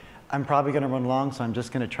 I'm probably going to run long, so I'm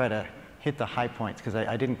just going to try to hit the high points because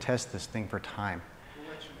I didn't test this thing for time.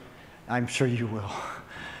 We'll let you know. I'm sure you will.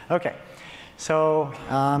 Okay, so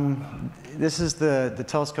this is the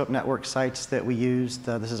telescope network sites that we used.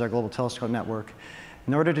 This is our global telescope network.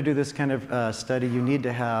 In order to do this kind of study, you do need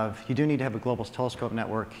to have a global telescope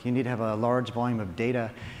network. You need to have a large volume of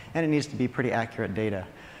data, and it needs to be pretty accurate data.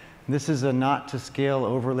 This is a not-to-scale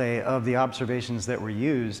overlay of the observations that were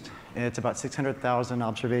used. It's about 600,000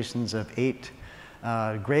 observations of 8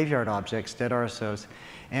 graveyard objects, dead RSOs,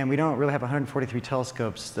 and we don't really have 143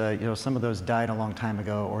 telescopes. You know, some of those died a long time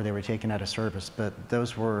ago, or they were taken out of service. But there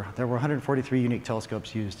were 143 unique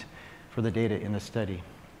telescopes used for the data in the study.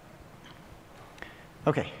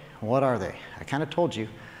 Okay, what are they? I kind of told you,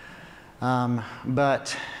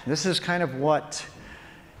 but this is kind of what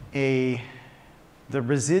the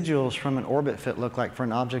residuals from an orbit fit look like for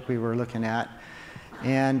an object we were looking at.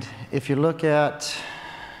 And if you look at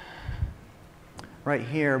right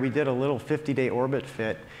here, we did a little 50-day orbit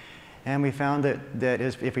fit, and we found that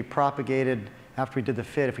if we propagated, after we did the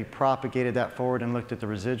fit, if we propagated that forward and looked at the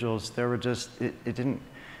residuals, there were just, it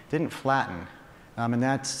didn't flatten. And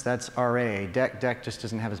that's RA. DEC just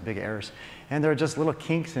doesn't have as big errors. And there are just little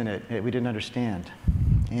kinks in it that we didn't understand.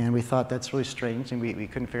 And we thought that's really strange, and we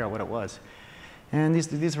couldn't figure out what it was. And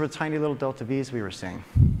these were tiny little delta V's we were seeing.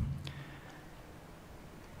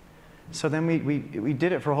 So then we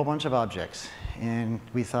did it for a whole bunch of objects, and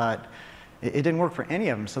we thought it didn't work for any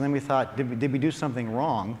of them. So then we thought, did we do something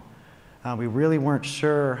wrong? We really weren't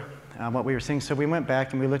sure what we were seeing. So we went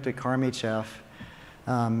back and we looked at CARM-HF.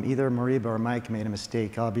 Either Mariba or Mike made a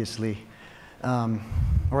mistake, obviously,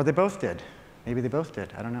 or they both did. Maybe they both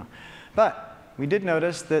did. I don't know. But we did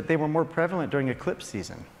notice that they were more prevalent during eclipse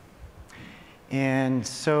season. And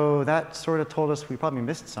so that sort of told us we probably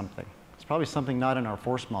missed something. It's probably something not in our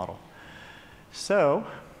force model. So,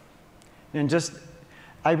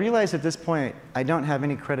 I realize at this point I don't have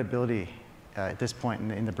any credibility at this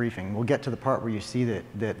point in the briefing. We'll get to the part where you see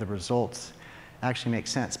that the results actually make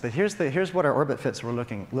sense. But here's what our orbit fits were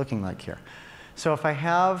looking like here. So if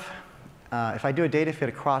I do a data fit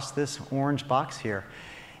across this orange box here,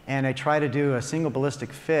 and I try to do a single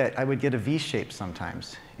ballistic fit, I would get a V shape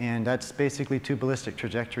sometimes. And that's basically two ballistic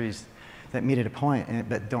trajectories that meet at a point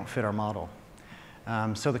but don't fit our model.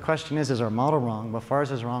 So the question is our model wrong? Well, if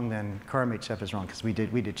ours is wrong, then CAR-MHF is wrong, because we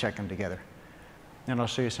did check them together. And I'll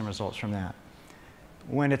show you some results from that.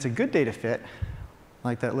 When it's a good data fit,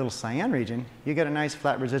 like that little cyan region, you get a nice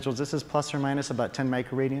flat residuals. This is plus or minus about 10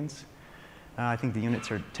 microradians. I think the units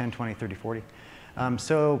are 10, 20, 30, 40.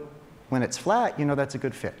 So when it's flat, you know that's a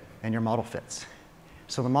good fit, and your model fits.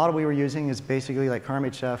 So the model we were using is basically like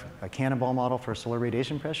CAR-MHF, a cannonball model for solar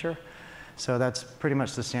radiation pressure. So that's pretty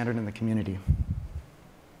much the standard in the community.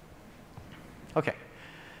 Okay,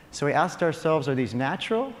 so we asked ourselves, are these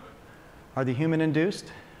natural? Are they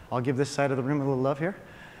human-induced? I'll give this side of the room a little love here.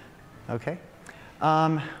 Okay.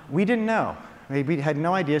 We didn't know. We had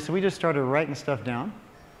no idea, so we just started writing stuff down.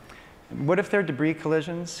 What if they're debris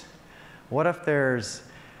collisions? What if there's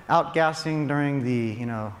outgassing during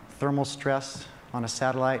the thermal stress on a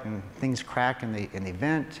satellite and things crack and they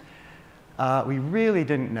vent? We really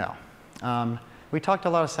didn't know. We talked to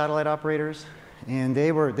a lot of satellite operators, and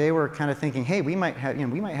they were kind of thinking, hey, we might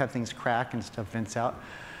have things crack and stuff vents out.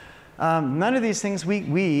 None of these things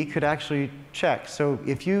we could actually check. So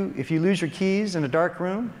if you lose your keys in a dark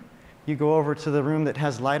room, you go over to the room that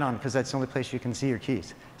has light on, because that's the only place you can see your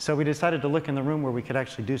keys. So we decided to look in the room where we could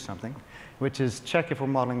actually do something, which is check if we're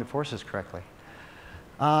modeling the forces correctly.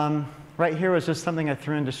 Right here was just something I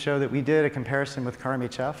threw in to show that we did a comparison with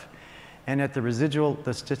CAR-MHF. And at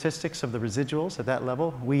the statistics of the residuals at that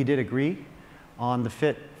level, we did agree on the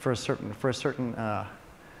fit for a certain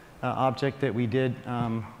object that we did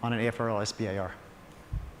on an AFRL SBIR.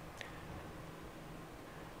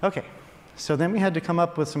 Okay, so then we had to come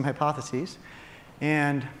up with some hypotheses.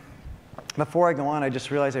 And before I go on, I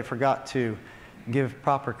just realized I forgot to give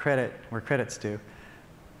proper credit where credit's due.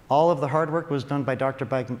 All of the hard work was done by Dr.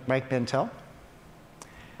 Mike Bentel.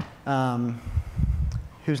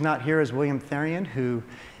 Who's not here is William Therian, who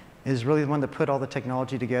is really the one that put all the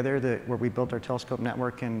technology together where we built our telescope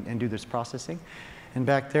network and do this processing. And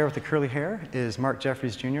back there with the curly hair is Mark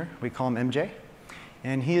Jeffries Jr. We call him MJ.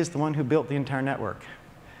 And he is the one who built the entire network.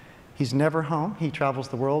 He's never home. He travels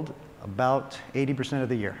the world about 80% of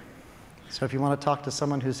the year. So if you want to talk to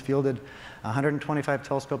someone who's fielded 125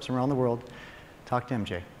 telescopes around the world, talk to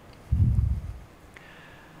MJ.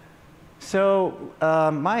 So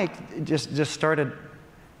Mike just started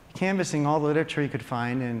canvassing all the literature he could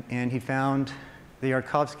find, and he found the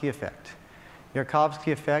Yarkovsky effect. The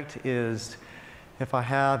Yarkovsky effect is if I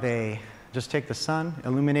have just take the sun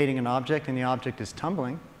illuminating an object and the object is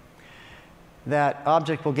tumbling, that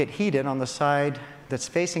object will get heated on the side that's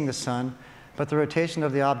facing the sun, but the rotation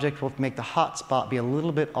of the object will make the hot spot be a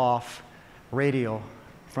little bit off radial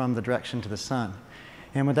from the direction to the sun.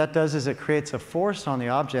 And what that does is it creates a force on the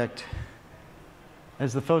object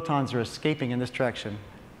as the photons are escaping in this direction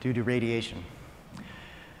due to radiation.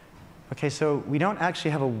 Okay, so we don't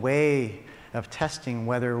actually have a way of testing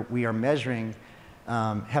whether we are measuring,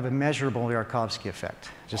 have a measurable Yarkovsky effect.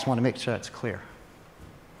 Just want to make sure that's clear.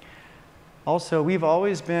 Also, we've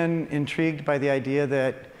always been intrigued by the idea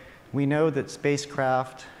that we know that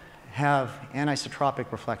spacecraft have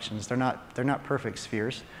anisotropic reflections. They're not perfect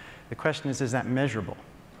spheres. The question is that measurable?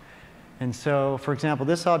 And so, for example,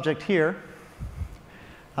 this object here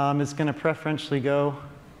is going to preferentially go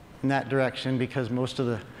in that direction because most of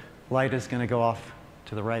the light is going to go off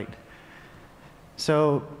to the right.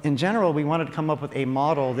 So in general, we wanted to come up with a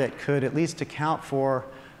model that could at least account for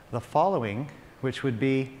the following, which would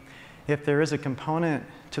be if there is a component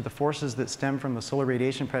to the forces that stem from the solar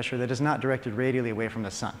radiation pressure that is not directed radially away from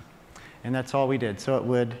the sun. And that's all we did. So it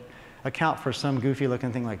would account for some goofy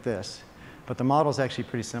looking thing like this. But the model is actually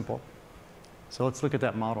pretty simple. So let's look at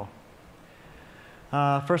that model.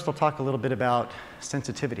 First, I'll talk a little bit about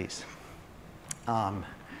sensitivities.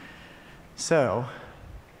 So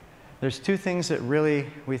there's two things that really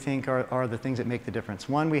we think are the things that make the difference.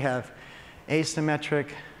 One, we have asymmetric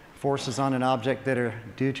forces on an object that are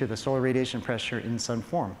due to the solar radiation pressure in some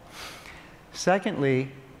form.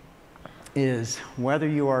 Secondly is whether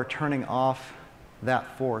you are turning off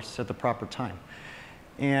that force at the proper time.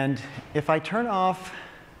 And if I turn off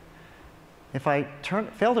If I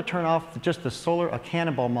fail to turn off just a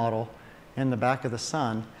cannonball model in the back of the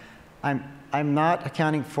sun, I'm not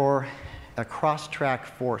accounting for a cross-track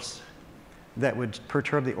force that would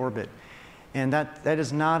perturb the orbit. And that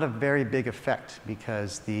is not a very big effect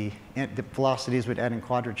because the velocities would add in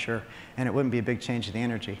quadrature and it wouldn't be a big change in the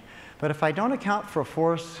energy. But if I don't account for a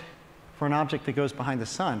force for an object that goes behind the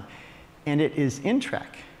sun and it is in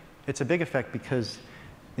track, it's a big effect because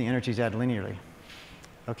the energies add linearly.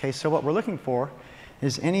 Okay, so what we're looking for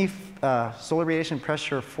is any solar radiation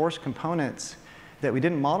pressure force components that we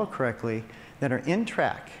didn't model correctly that are in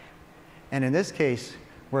track. And in this case,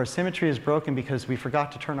 where symmetry is broken because we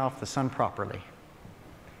forgot to turn off the sun properly.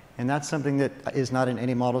 And that's something that is not in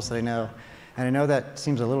any models that I know. And I know that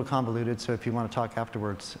seems a little convoluted, so if you want to talk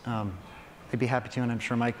afterwards, I'd be happy to, and I'm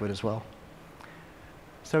sure Mike would as well.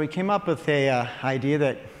 So we came up with an idea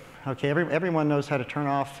that, okay, everyone knows how to turn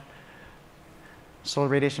off solar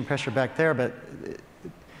radiation pressure back there, but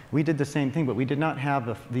we did the same thing, but we did not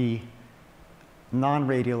have the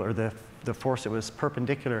non-radial or the force that was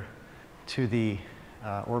perpendicular to the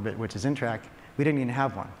orbit, which is in track. We didn't even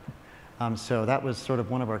have one. So that was sort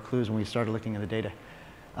of one of our clues when we started looking at the data.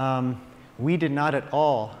 We did not at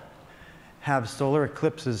all have solar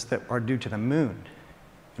eclipses that are due to the moon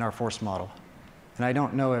in our force model. And I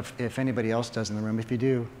don't know if anybody else does in the room. If you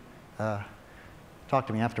do, talk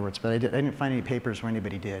to me afterwards, but I didn't find any papers where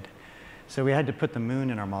anybody did. So we had to put the moon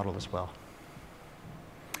in our model as well.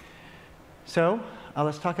 So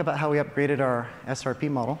let's talk about how we upgraded our SRP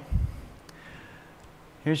model.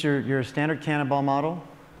 Here's your standard cannonball model.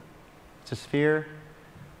 It's a sphere.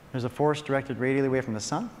 There's a force directed radially away from the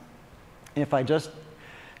sun. And if I just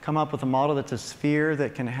come up with a model that's a sphere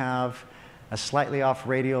that can have a slightly off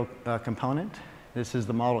radial component, this is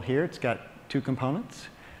the model here. It's got 2 components.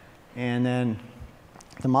 And then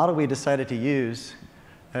the model we decided to use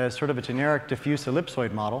is sort of a generic diffuse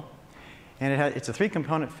ellipsoid model. And it's a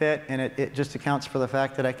 3-component fit, and it just accounts for the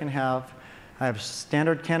fact that I have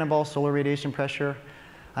standard cannonball solar radiation pressure.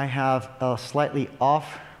 I have a slightly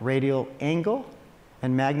off radial angle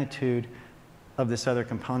and magnitude of this other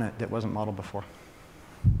component that wasn't modeled before.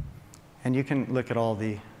 And you can look at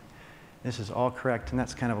this is all correct, and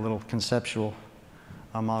that's kind of a little conceptual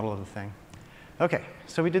model of the thing. Okay,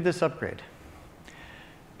 so we did this upgrade.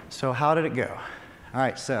 So how did it go? All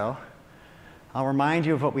right, so I'll remind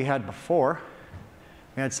you of what we had before.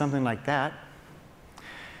 We had something like that.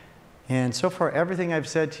 And so far, everything I've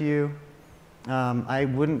said to you, I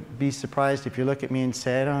wouldn't be surprised if you look at me and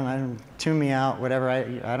say, I don't tune me out, whatever.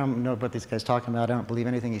 I don't know what this guy's talking about. I don't believe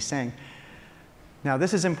anything he's saying. Now,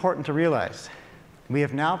 this is important to realize. We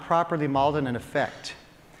have now properly modeled an effect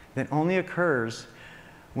that only occurs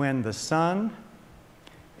when the sun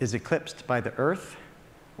is eclipsed by the Earth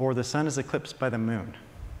or the sun is eclipsed by the moon.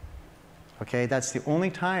 Okay, that's the only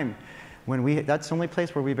time when that's the only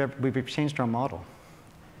place where we've changed our model.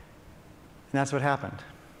 And that's what happened.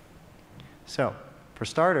 So, for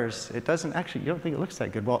starters, it doesn't actually, you don't think it looks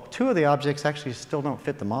that good. Well, 2 of the objects actually still don't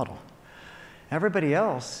fit the model. Everybody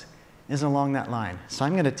else is along that line. So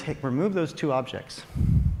I'm going to remove those 2 objects.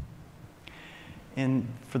 And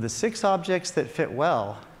for the 6 objects that fit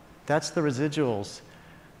well, that's the residuals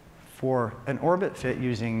for an orbit fit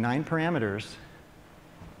using 9 parameters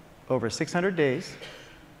over 600 days,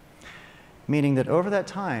 meaning that over that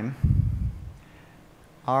time,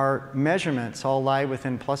 our measurements all lie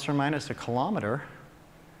within plus or minus a kilometer,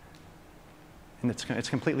 and it's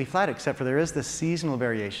completely flat, except for there is this seasonal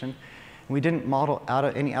variation. We didn't model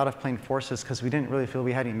any out-of-plane forces because we didn't really feel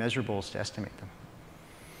we had any measurables to estimate them.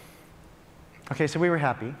 Okay, so we were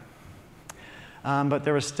happy, but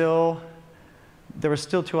there were still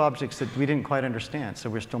 2 objects that we didn't quite understand, so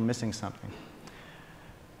we're still missing something.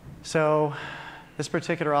 So this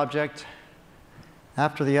particular object,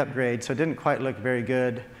 after the upgrade, so it didn't quite look very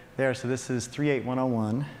good there, so this is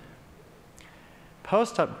 38101.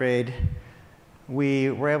 Post-upgrade, we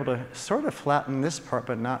were able to sort of flatten this part,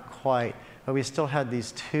 but not quite. But we still had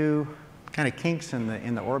these 2 kind of kinks in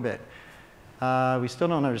the orbit. We still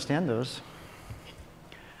don't understand those.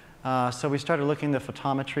 So we started looking at the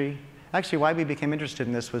photometry. Actually, why we became interested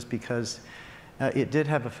in this was because it did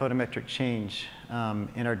have a photometric change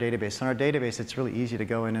in our database. In our database, it's really easy to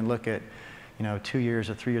go in and look at 2 years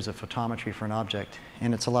or 3 years of photometry for an object.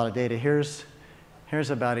 And it's a lot of data. Here's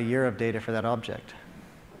about a year of data for that object.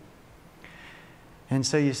 And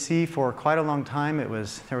so you see for quite a long time, there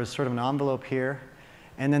was sort of an envelope here.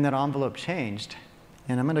 And then that envelope changed.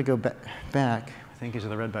 And I'm going to go back. I think these are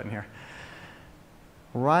the red button here.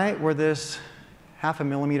 Right where this 0.5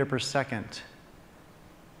 millimeter per second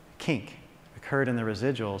kink occurred in the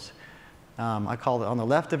residuals, I call it on the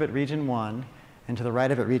left of it region 1, and to the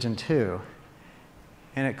right of it region 2.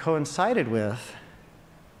 And it coincided with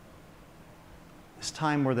this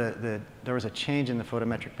time where there was a change in the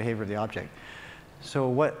photometric behavior of the object. So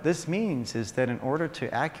what this means is that in order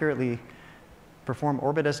to accurately perform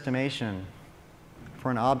orbit estimation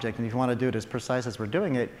for an object, and if you want to do it as precise as we're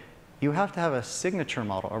doing it, you have to have a signature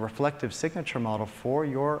model, a reflective signature model for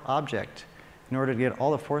your object in order to get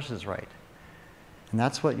all the forces right. And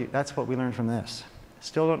that's what we learned from this.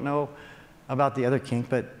 Still don't know about the other kink,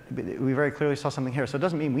 but we very clearly saw something here. So it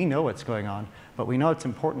doesn't mean we know what's going on, but we know it's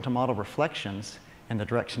important to model reflections and the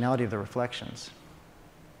directionality of the reflections.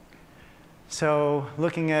 So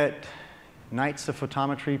looking at nights of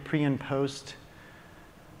photometry pre and post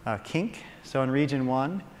kink. So in region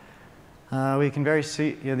 1, we can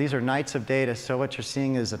see, these are nights of data. So what you're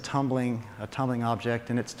seeing is a tumbling object,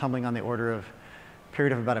 and it's tumbling on the order of a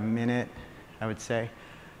period of about a minute, I would say.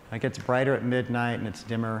 It gets brighter at midnight, and it's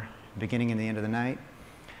dimmer beginning and the end of the night.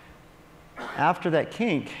 After that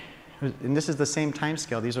kink, and this is the same time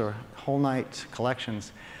scale, these are whole night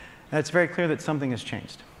collections, and it's very clear that something has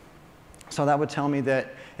changed. So that would tell me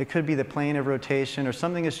that it could be the plane of rotation or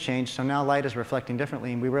something has changed, so now light is reflecting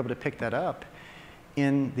differently, and we were able to pick that up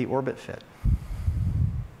in the orbit fit.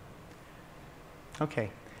 Okay,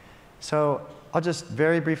 so I'll just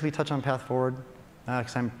very briefly touch on path forward,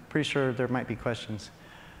 because I'm pretty sure there might be questions.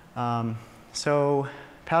 So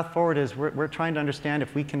path forward is we're trying to understand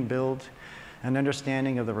if we can build an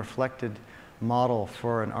understanding of the reflected model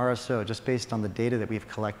for an RSO just based on the data that we've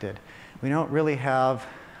collected. We don't really have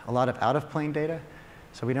a lot of out-of-plane data,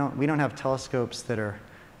 so we don't have telescopes that are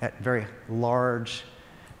at very large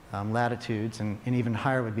latitudes, and even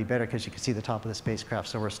higher would be better because you can see the top of the spacecraft,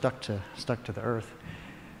 so we're stuck to the Earth.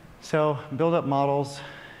 So build up models.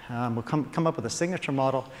 We'll come up with a signature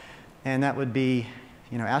model, and that would be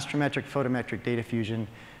astrometric photometric data fusion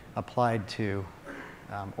applied to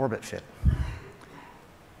orbit fit.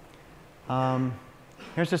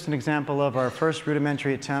 Here's just an example of our first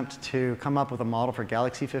rudimentary attempt to come up with a model for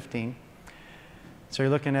Galaxy 15. So you're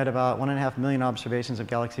looking at about 1.5 million observations of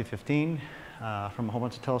Galaxy 15 from a whole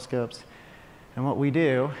bunch of telescopes. And what we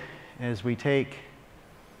do is we take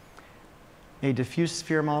a diffuse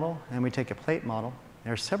sphere model and we take a plate model.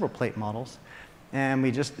 There are several plate models. And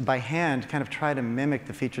we just, by hand, kind of try to mimic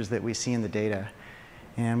the features that we see in the data.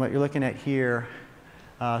 And what you're looking at here,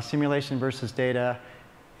 simulation versus data.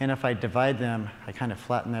 And if I divide them, I kind of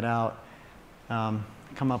flatten that out,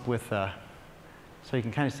 come up with, so you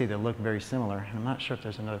can kind of see they look very similar. And I'm not sure if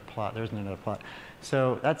there's another plot. There isn't another plot.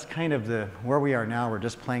 So that's kind of where we are now. We're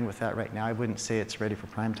just playing with that right now. I wouldn't say it's ready for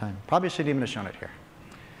prime time. Probably should even have shown it here.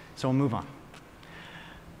 So we'll move on.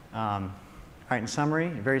 All right, in summary,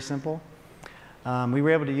 very simple. We were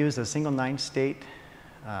able to use a single 9-state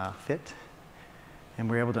fit, and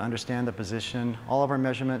we were able to understand the position. All of our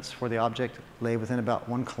measurements for the object lay within about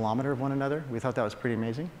 1 kilometer of one another. We thought that was pretty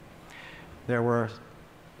amazing. There were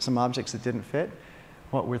some objects that didn't fit.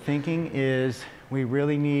 What we're thinking is we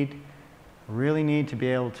really need to be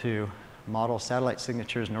able to model satellite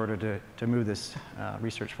signatures in order to move this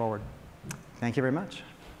research forward. Thank you very much.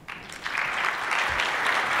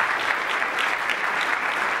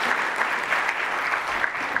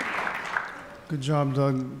 Good job,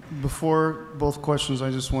 Doug. Before both questions, I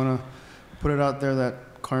just want to put it out there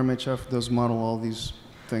that CARM-HF does model all these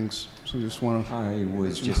things. So just want to... I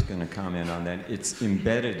was just going to comment on that. It's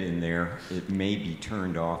embedded in there. It may be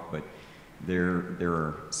turned off, but there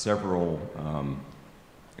are several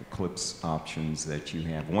eclipse options that you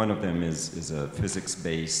have. One of them is a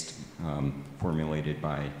physics-based formulated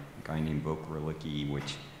by a guy named Vokrelicki,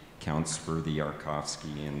 which counts for the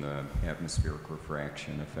Yarkovsky and the atmospheric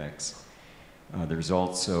refraction effects. There's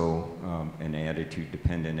also an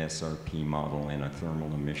attitude-dependent SRP model and a thermal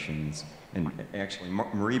emissions. And actually,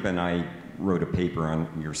 Mariba and I wrote a paper on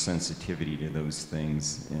your sensitivity to those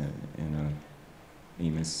things in a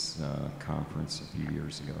AMOS conference a few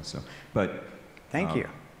years ago. So, but thank you.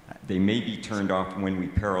 They may be turned off when we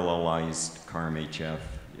parallelized CARM-HF.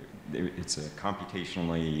 It's a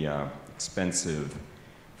computationally expensive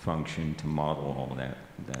function to model all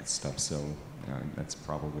that stuff. So. That's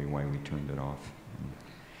probably why we turned it off.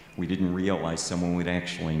 We didn't realize someone would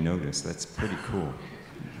actually notice. That's pretty cool.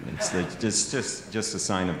 It's just a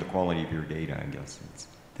sign of the quality of your data, I guess.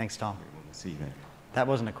 Thanks, Tom. We'll see that. That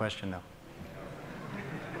wasn't a question, though.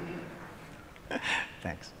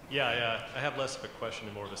 Thanks. Yeah, I have less of a question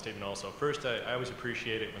and more of a statement also. First, I always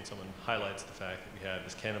appreciate it when someone highlights the fact that we have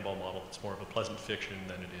this cannonball model. It's more of a pleasant fiction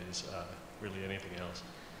than it is really anything else.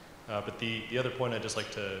 But the other point I'd just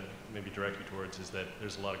like to maybe direct you towards is that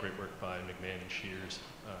there's a lot of great work by McMahon and Shears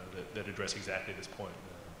that address exactly this point,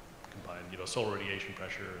 combine solar radiation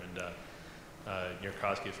pressure and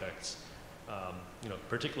Minkowski effects,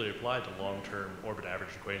 particularly applied to long-term orbit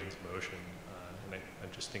average equations of motion. And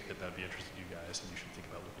I just think that that'd be interesting to you guys, and you should think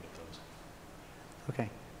about looking at those. Okay,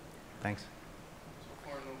 thanks. So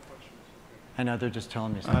far, no questions. Okay. I know they're just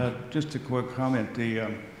telling me something. Just a quick comment.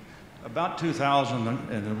 About 2000,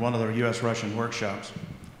 in one of their U.S.-Russian workshops,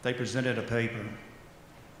 they presented a paper.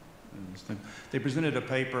 They presented a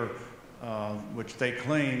paper which they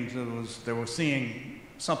claimed they were seeing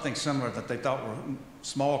something similar that they thought were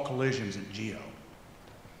small collisions at GEO.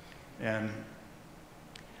 And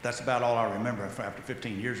that's about all I remember after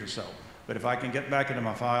 15 years or so. But if I can get back into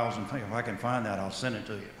my files and think if I can find that, I'll send it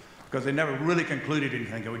to you. Because they never really concluded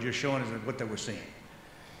anything. They were just showing us what they were seeing.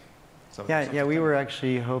 So yeah, we were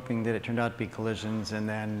actually hoping that it turned out to be collisions, and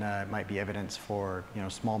then it might be evidence for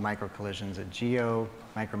small micro collisions at GEO,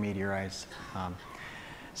 micrometeorites.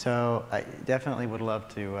 So I definitely would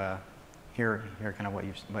love to hear kind of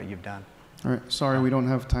what you've done. All right. Sorry, we don't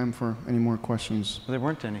have time for any more questions. Well, there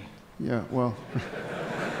weren't any. Yeah. Well.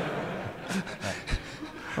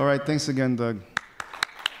 All right. Thanks again, Doug.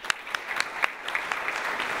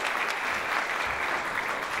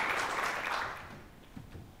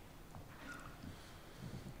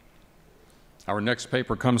 Our next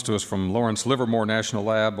paper comes to us from Lawrence Livermore National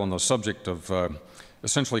Lab on the subject of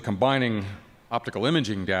essentially combining optical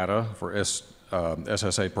imaging data for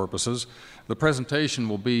SSA purposes. The presentation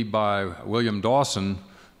will be by William Dawson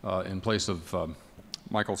in place of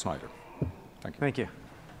Michael Snyder. Thank you. Thank you.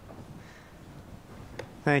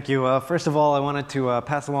 Thank you. First of all, I wanted to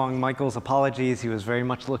pass along Michael's apologies. He was very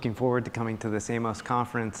much looking forward to coming to this AMOS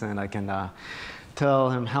conference, and I can tell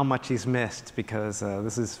him how much he's missed because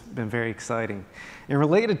this has been very exciting. And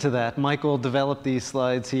related to that, Michael developed these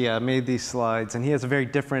slides. He made these slides, and he has a very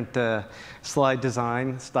different slide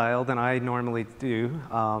design style than I normally do.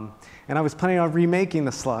 And I was planning on remaking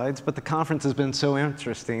the slides, but the conference has been so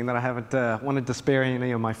interesting that I haven't wanted to spare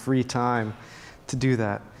any of my free time to do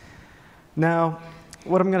that. Now,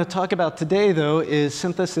 what I'm going to talk about today, though, is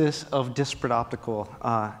synthesis of disparate optical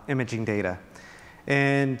imaging data.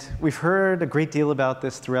 And we've heard a great deal about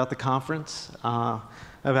this throughout the conference,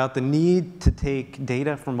 about the need to take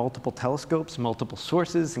data from multiple telescopes, multiple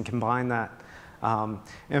sources, and combine that.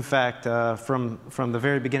 In fact, from the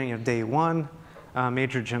very beginning of day one,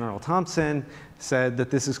 Major General Thompson said that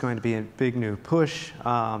this is going to be a big new push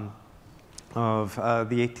of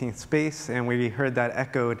the 18th space, and we heard that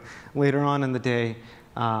echoed later on in the day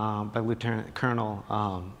by Lieutenant Colonel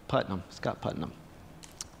Scott Putnam.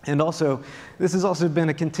 And also, this has also been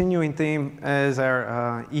a continuing theme as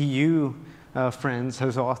our EU friends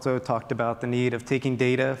has also talked about the need of taking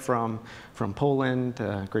data from Poland,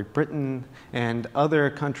 Great Britain, and other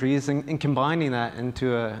countries and combining that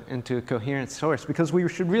into a coherent source, because we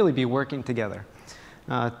should really be working together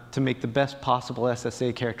to make the best possible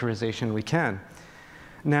SSA characterization we can.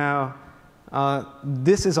 Now,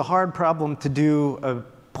 this is a hard problem to do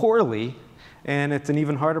poorly, and it's an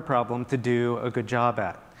even harder problem to do a good job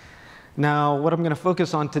at. Now, what I'm going to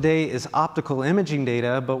focus on today is optical imaging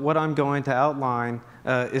data, but what I'm going to outline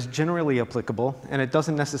is generally applicable, and it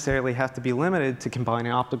doesn't necessarily have to be limited to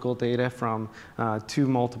combining optical data from two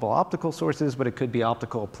multiple optical sources, but it could be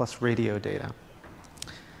optical plus radio data.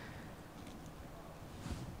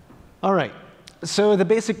 All right, so the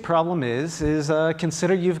basic problem is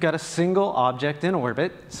consider you've got a single object in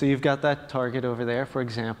orbit. So you've got that target over there, for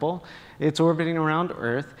example. It's orbiting around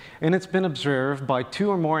Earth, and it's been observed by two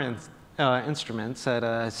or more instruments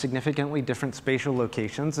at significantly different spatial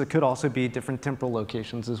locations. It could also be different temporal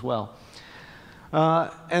locations as well.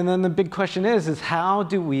 And then the big question is how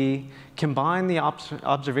do we combine the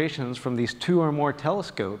observations from these two or more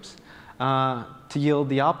telescopes to yield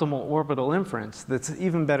the optimal orbital inference that's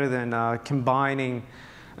even better than combining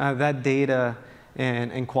that data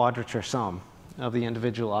in quadrature sum of the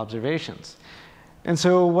individual observations. And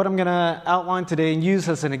so what I'm going to outline today and use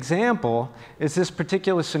as an example is this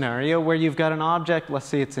particular scenario where you've got an object, let's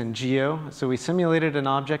say it's in GEO. So we simulated an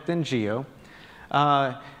object in GEO.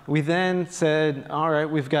 We then said, all right,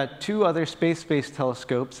 we've got two other space-based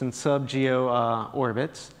telescopes in sub-GEO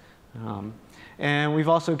orbits. And we've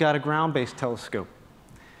also got a ground-based telescope.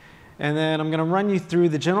 And then I'm going to run you through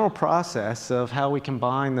the general process of how we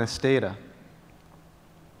combine this data.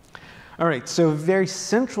 All right, so very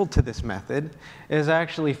central to this method is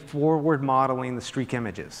actually forward modeling the streak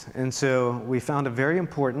images. And so we found it very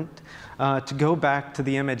important to go back to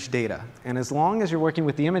the image data. And as long as you're working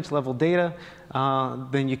with the image level data,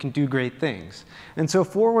 then you can do great things. And so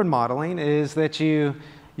forward modeling is that you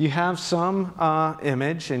have some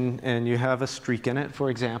image and you have a streak in it, for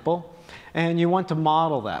example, and you want to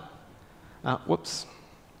model that. Whoops.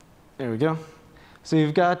 There we go. So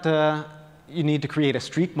you've got you need to create a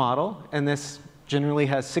streak model, and this generally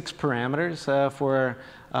has 6 parameters for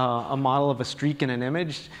a model of a streak in an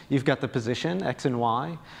image. You've got the position, x and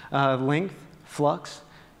y, length, flux.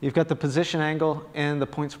 You've got the position angle, and the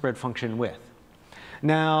point spread function width.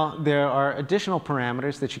 Now, there are additional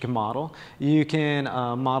parameters that you can model. You can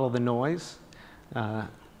model the noise.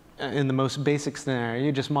 In the most basic scenario,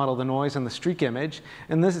 you just model the noise in the streak image,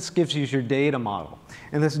 and this gives you your data model.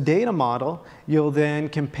 And this data model, you'll then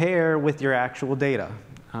compare with your actual data.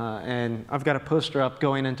 And I've got a poster up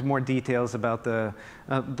going into more details about the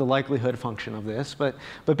likelihood function of this. But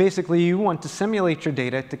basically, you want to simulate your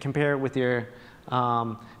data to compare it with your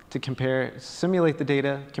simulate the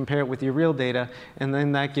data, compare it with your real data, and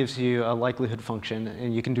then that gives you a likelihood function,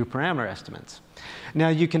 and you can do parameter estimates. Now,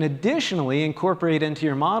 you can additionally incorporate into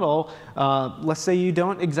your model, let's say you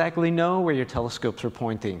don't exactly know where your telescopes are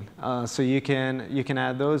pointing, so you can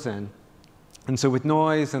add those in. And so with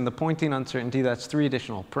noise and the pointing uncertainty, that's 3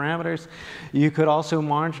 additional parameters. You could also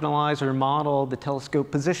marginalize or model the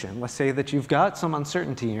telescope position. Let's say that you've got some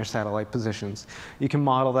uncertainty in your satellite positions. You can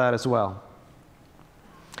model that as well.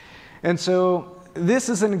 And so this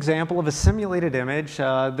is an example of a simulated image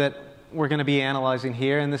that we're going to be analyzing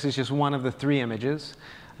here, and this is just one of the 3 images.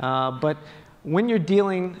 But when you're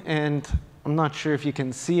dealing, and I'm not sure if you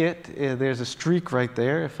can see it, there's a streak right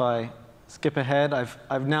there. If I skip ahead,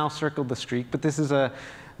 I've now circled the streak, but this is a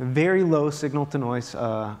very low signal to noise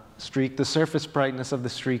streak. The surface brightness of the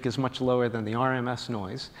streak is much lower than the RMS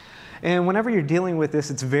noise. And whenever you're dealing with this,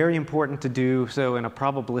 it's very important to do so in a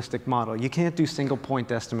probabilistic model. You can't do single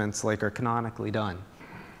point estimates like are canonically done.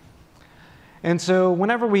 And so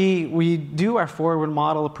whenever we do our forward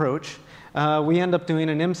model approach, we end up doing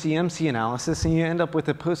an MC-MC analysis, and you end up with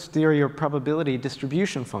a posterior probability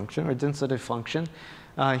distribution function or density function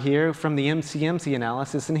here from the MC-MC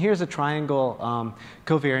analysis. And here's a triangle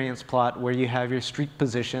covariance plot where you have your streak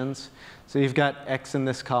positions. So you've got x in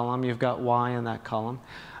this column, you've got y in that column.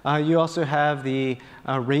 You also have the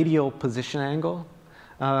radial position angle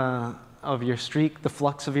of your streak, the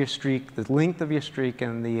flux of your streak, the length of your streak,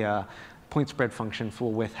 and the point spread function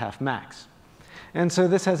full width half max. And so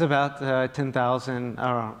this has about 10,000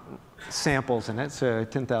 samples in it, so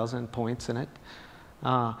 10,000 points in it.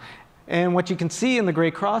 And what you can see in the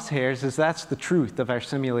gray crosshairs is that's the truth of our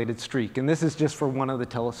simulated streak. And this is just for one of the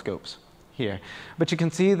telescopes here. But you can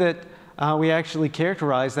see that we actually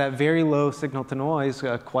characterize that very low signal to noise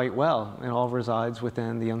quite well. It all resides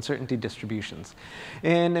within the uncertainty distributions.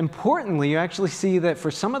 And importantly, you actually see that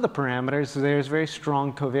for some of the parameters, there's very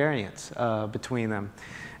strong covariance between them.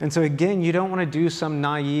 And so again, you don't want to do some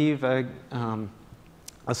naive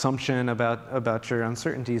assumption about your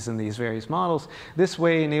uncertainties in these various models. This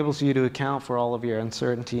way enables you to account for all of your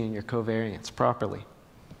uncertainty and your covariance properly.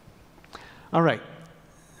 All right.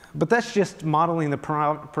 But that's just modeling the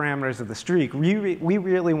parameters of the streak. We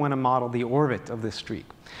really want to model the orbit of this streak.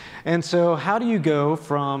 And so how do you go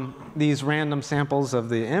from these random samples of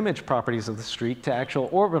the image properties of the streak to actual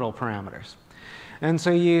orbital parameters? And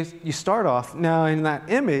so you start off. Now, in that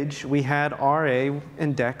image, we had RA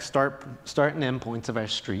and DEX start and end points of our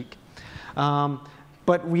streak.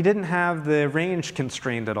 But we didn't have the range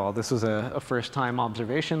constrained at all. This was a first-time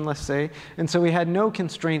observation, let's say. And so we had no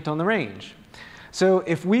constraint on the range. So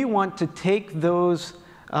if we want to take those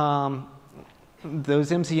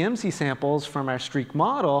MC-MC samples from our streak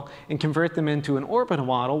model and convert them into an orbital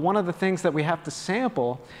model, one of the things that we have to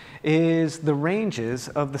sample is the ranges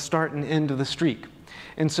of the start and end of the streak.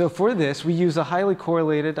 And so for this, we use a highly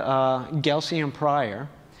correlated Gaussian prior.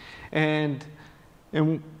 And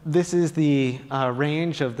this is the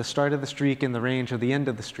range of the start of the streak and the range of the end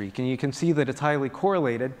of the streak. And you can see that it's highly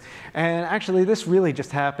correlated. And actually, this really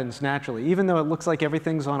just happens naturally. Even though it looks like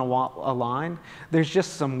everything's on a line, there's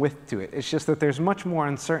just some width to it. It's just that there's much more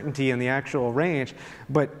uncertainty in the actual range.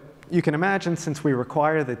 But you can imagine, since we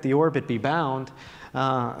require that the orbit be bound,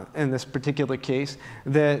 in this particular case,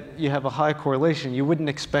 that you have a high correlation. You wouldn't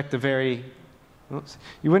expect a very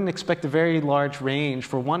large range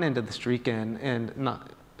for one end of the streak and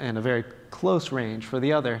a very close range for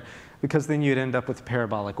the other, because then you'd end up with a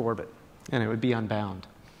parabolic orbit, and it would be unbound.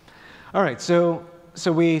 All right, so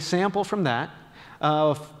we sample from that.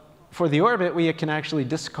 for the orbit, we can actually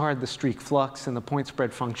discard the streak flux and the point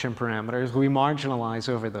spread function parameters. We marginalize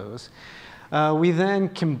over those. We then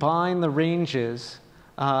combine the ranges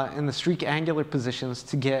and the streak angular positions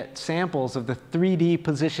to get samples of the 3D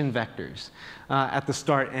position vectors at the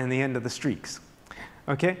start and the end of the streaks.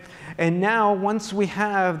 Okay? And now, once we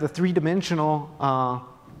have the three-dimensional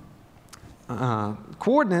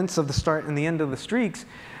coordinates of the start and the end of the streaks,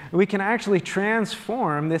 we can actually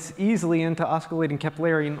transform this easily into oscillating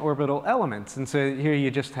Keplerian orbital elements. And so here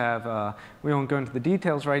you just have, we won't go into the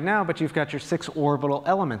details right now, but you've got your 6 orbital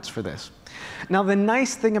elements for this. Now, the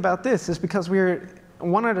nice thing about this is because we're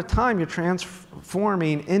one at a time, you're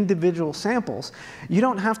transforming individual samples. You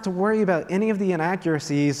don't have to worry about any of the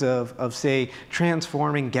inaccuracies of say,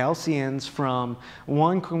 transforming Gaussians from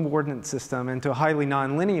one coordinate system into a highly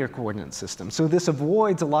nonlinear coordinate system. So this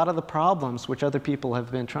avoids a lot of the problems which other people have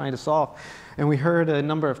been trying to solve. And we heard a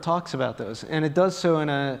number of talks about those. And it does so in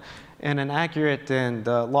an accurate and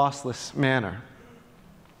lossless manner.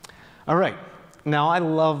 All right. Now, I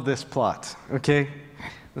love this plot, OK?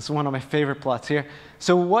 This is one of my favorite plots here.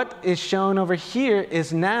 So what is shown over here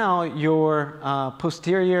is now your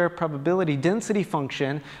posterior probability density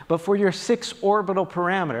function, but for your 6 orbital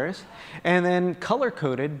parameters, and then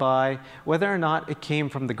color-coded by whether or not it came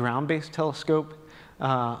from the ground-based telescope,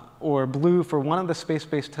 or blue for one of the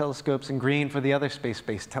space-based telescopes and green for the other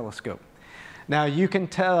space-based telescope. Now, you can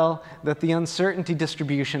tell that the uncertainty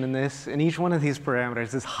distribution in each one of these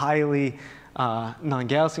parameters is highly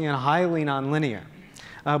non-Gaussian, highly nonlinear.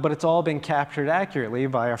 But it's all been captured accurately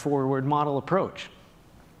by our forward model approach.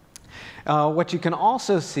 What you can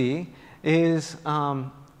also see is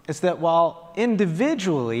that while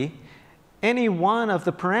individually, any one of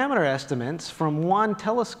the parameter estimates from one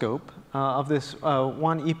telescope of this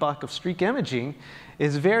one epoch of streak imaging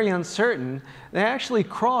is very uncertain, they actually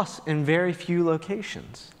cross in very few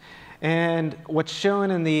locations. And what's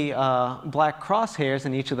shown in the black crosshairs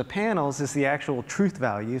in each of the panels is the actual truth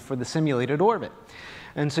value for the simulated orbit.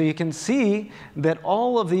 And so you can see that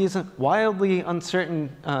all of these wildly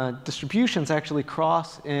uncertain distributions actually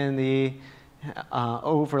cross in the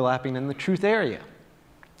overlapping in the truth area.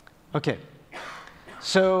 OK.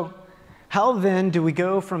 So how then do we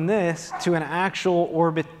go from this to an actual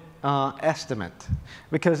orbit estimate?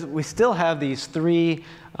 Because we still have these 3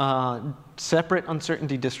 separate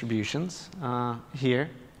uncertainty distributions here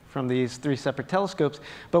from these 3 separate telescopes,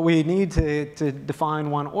 but we need to define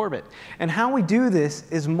one orbit. And how we do this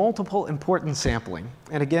is multiple importance sampling.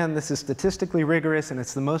 And again, this is statistically rigorous, and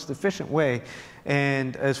it's the most efficient way,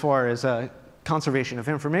 and as far as conservation of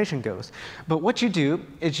information goes. But what you do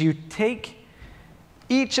is you take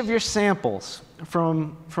each of your samples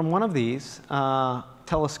from one of these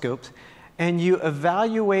telescopes, and you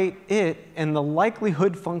evaluate it in the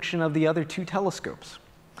likelihood function of the other 2 telescopes.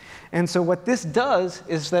 And so what this does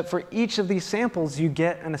is that for each of these samples, you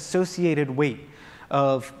get an associated weight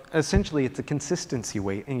of, essentially, it's a consistency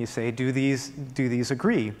weight. And you say, do these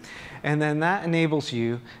agree? And then that enables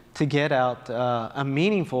you to get out a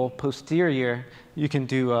meaningful posterior. You can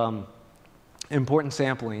do importance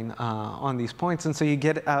sampling on these points. And so you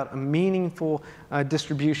get out a meaningful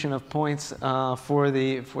distribution of points for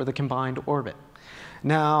the combined orbit.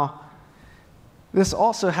 Now, this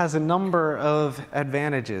also has a number of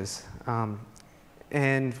advantages.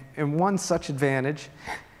 And one such advantage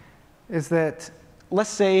is that, let's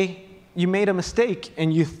say you made a mistake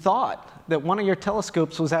and you thought that one of your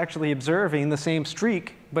telescopes was actually observing the same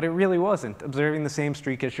streak, but it really wasn't observing the same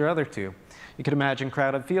streak as your other 2. You could imagine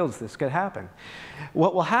crowded fields. This could happen.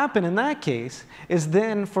 What will happen in that case is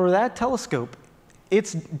then for that telescope,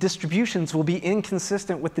 its distributions will be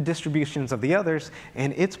inconsistent with the distributions of the others,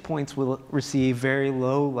 and its points will receive very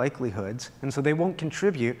low likelihoods, and so they won't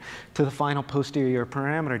contribute to the final posterior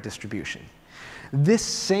parameter distribution. This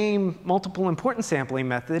same multiple importance sampling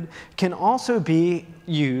method can also be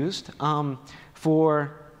used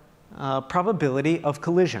for probability of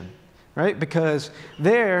collision, right? Because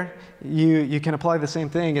there, you can apply the same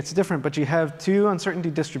thing. It's different, but you have 2 uncertainty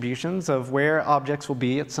distributions of where objects will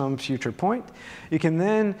be at some future point. You can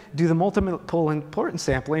then do the multiple importance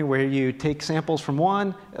sampling, where you take samples from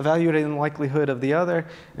one, evaluate the likelihood of the other,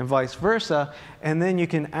 and vice versa. And then you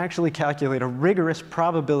can actually calculate a rigorous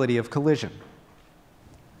probability of collision.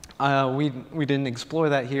 We didn't explore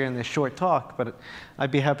that here in this short talk, but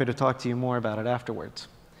I'd be happy to talk to you more about it afterwards.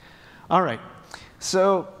 All right.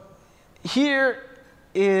 So here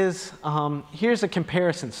is here's a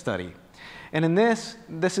comparison study. And in this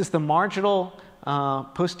is the marginal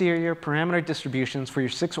posterior parameter distributions for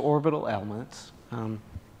your 6 orbital elements.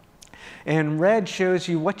 And red shows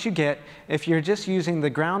you what you get if you're just using the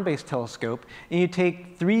ground-based telescope and you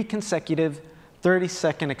take 3 consecutive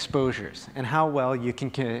 30-second exposures and how well you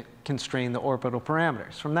can constrain the orbital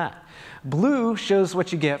parameters from that. Blue shows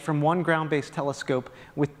what you get from one ground-based telescope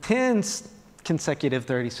with 10 consecutive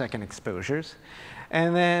 30-second exposures.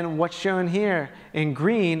 And then what's shown here in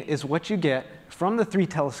green is what you get from the 3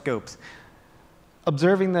 telescopes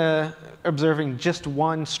observing just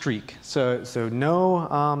one streak. So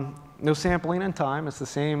no sampling in time. It's the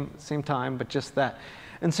same time, but just that.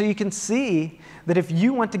 And so you can see that if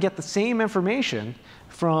you want to get the same information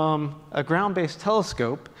from a ground-based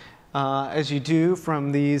telescope as you do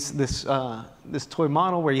from this toy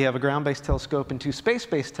model where you have a ground-based telescope and 2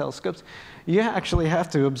 space-based telescopes, you actually have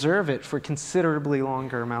to observe it for considerably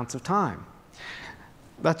longer amounts of time.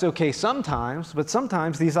 That's okay sometimes, but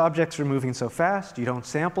sometimes these objects are moving so fast, you don't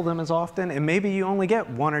sample them as often, and maybe you only get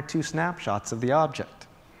 1 or 2 snapshots of the object.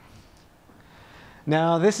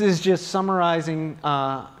 Now, this is just summarizing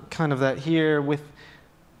kind of that here with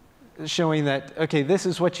showing that, okay, this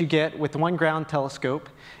is what you get with one ground telescope,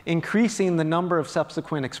 increasing the number of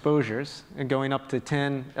subsequent exposures and going up to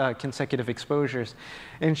 10 consecutive exposures,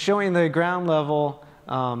 and showing the ground level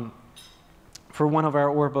for one of our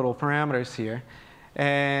orbital parameters here.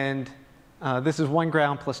 And this is one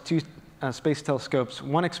ground plus 2 space telescopes,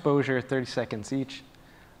 1 exposure, 30 seconds each.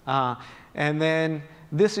 And then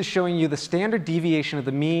this is showing you the standard deviation of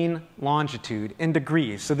the mean longitude in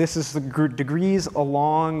degrees. So this is the degrees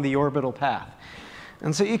along the orbital path.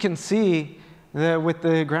 And so you can see that with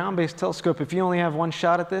the ground-based telescope, if you only have 1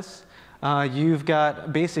 shot at this, you've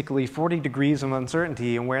got basically 40 degrees of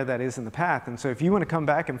uncertainty in where that is in the path. And so if you want to come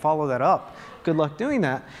back and follow that up, good luck doing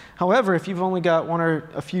that. However, if you've only got 1 or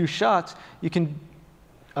a few shots, you can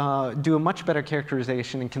do a much better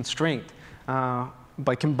characterization and constraint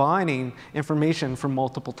by combining information from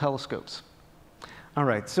multiple telescopes. All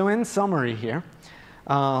right, so in summary here,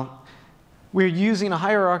 we're using a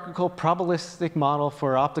hierarchical probabilistic model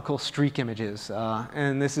for optical streak images.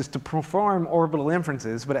 And this is to perform orbital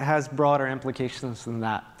inferences, but it has broader implications than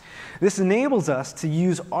that. This enables us to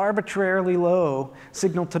use arbitrarily low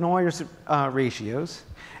signal-to-noise ratios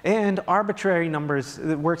and arbitrary numbers.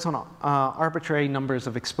 It works on arbitrary numbers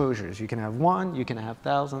of exposures. You can have 1, you can have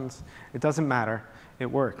thousands. It doesn't matter. It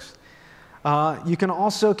works. You can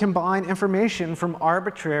also combine information from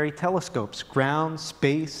arbitrary telescopes, ground,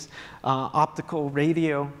 space, optical,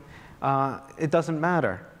 radio. It doesn't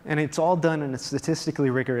matter. And it's all done in a statistically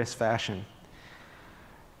rigorous fashion.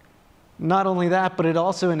 Not only that, but it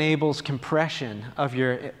also enables compression of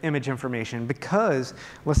your image information because,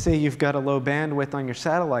 let's say you've got a low bandwidth on your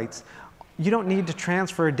satellites, you don't need to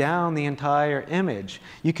transfer down the entire image.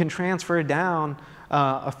 You can transfer down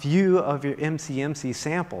a few of your MC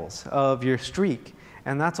samples of your streak,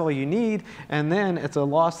 and that's all you need. And then it's a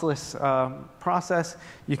lossless process.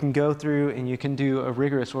 You can go through and you can do a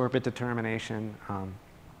rigorous orbit determination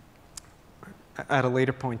at a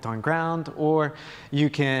later point on ground, or you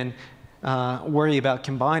can worry about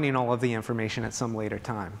combining all of the information at some later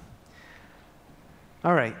time.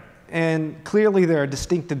 All right. And clearly, there are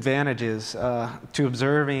distinct advantages to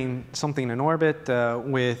observing something in orbit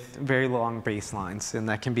with very long baselines. And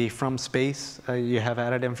that can be from space, you have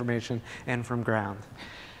added information, and from ground.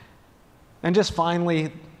 And just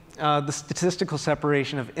finally, the statistical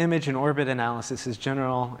separation of image and orbit analysis is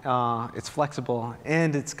general, it's flexible,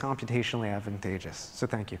 and it's computationally advantageous. So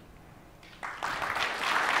thank you.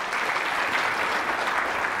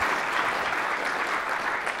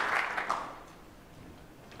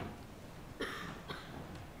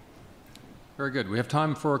 Very good. We have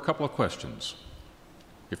time for a couple of questions,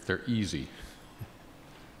 if they're easy.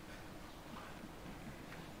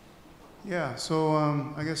 Yeah, so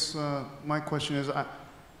I guess my question is,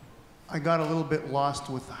 I got a little bit lost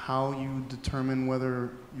with how you determine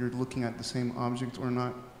whether you're looking at the same object or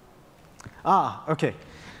not. Ah, OK.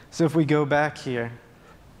 So if we go back here.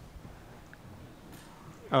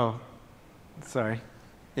 Oh, sorry.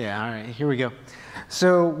 Yeah, all right, here we go.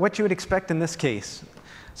 So what you would expect in this case.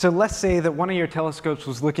 So let's say that one of your telescopes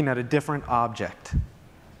was looking at a different object.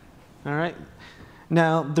 All right?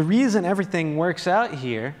 Now, the reason everything works out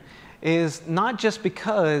here is not just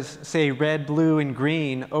because, say, red, blue, and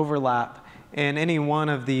green overlap in any one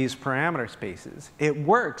of these parameter spaces. It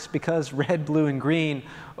works because red, blue, and green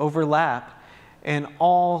overlap in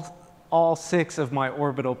all 6 of my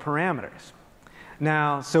orbital parameters.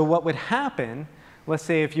 Now, so what would happen, let's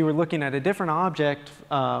say if you were looking at a different object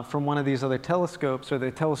from one of these other telescopes, or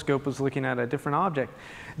the telescope was looking at a different object,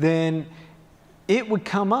 then it would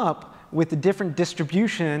come up with a different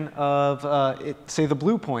distribution of, say, the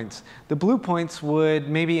blue points. The blue points would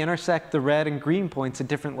maybe intersect the red and green points at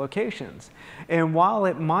different locations. And while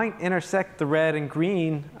it might intersect the red and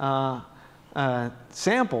green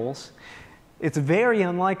samples, it's very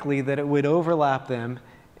unlikely that it would overlap them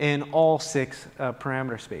in all 6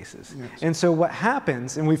 parameter spaces. Yes. And so what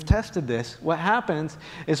happens, and we've tested this, what happens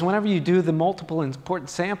is whenever you do the multiple important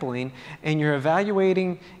sampling and you're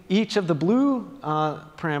evaluating each of the blue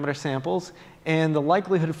parameter samples and the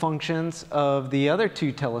likelihood functions of the other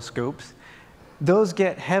 2 telescopes, those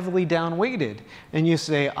get heavily down-weighted. And you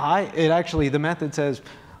say, the method says,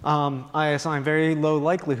 I assign very low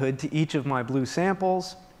likelihood to each of my blue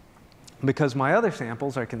samples because my other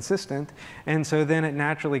samples are consistent. And so then it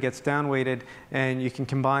naturally gets down-weighted, and you can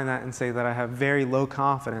combine that and say that I have very low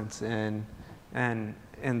confidence in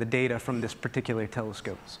the data from this particular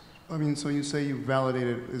telescope. I mean, so you say you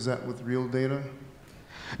validated, is that with real data?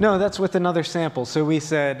 No, that's with another sample. So we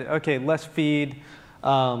said, okay, let's feed,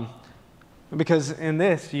 because in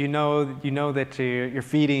this, you know that you're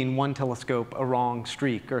feeding one telescope a wrong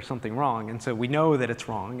streak or something wrong. And so we know that it's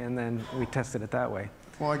wrong, and then we tested it that way.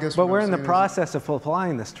 Well, I guess but we're in the process of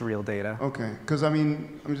applying this to real data. Okay, because I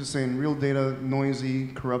mean, I'm just saying real data, noisy,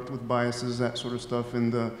 corrupt with biases, that sort of stuff,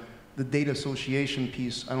 and the data association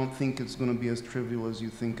piece, I don't think it's going to be as trivial as you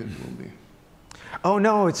think it will be. Oh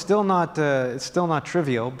no, it's still not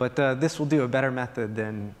trivial, but this will do a better method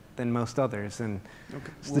than most others, and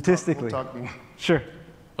okay. Statistically. We'll talk more. Sure.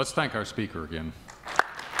 Let's thank our speaker again.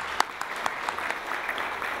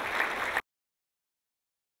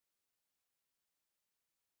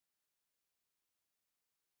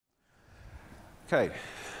 Okay,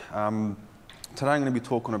 today I'm going to be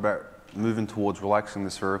talking about moving towards relaxing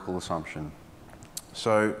the spherical assumption.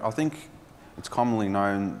 So I think it's commonly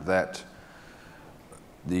known that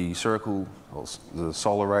the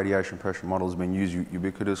solar radiation pressure model has been used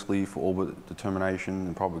ubiquitously for orbit determination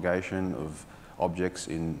and propagation of objects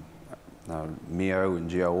in MEO and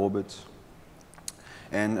GEO orbits.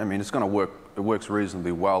 And I mean, it's going to work, it works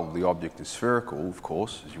reasonably well. The object is spherical, of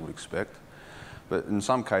course, as you would expect. But in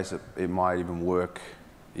some cases, it might even work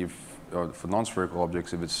for non-spherical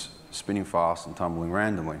objects if it's spinning fast and tumbling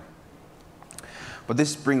randomly. But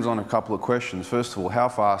this brings on a couple of questions. First of all, how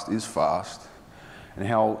fast is fast? And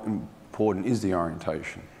how important is the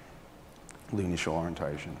orientation, the initial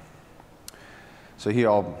orientation? So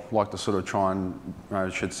here I'd like to sort of try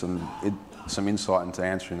and shed some insight into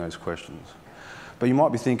answering those questions. But you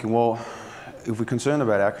might be thinking, well, if we're concerned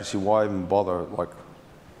about accuracy, why even bother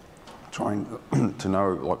trying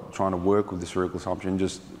to work with the spherical assumption?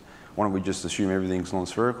 Why don't we just assume everything's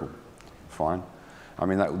non-spherical? Fine. I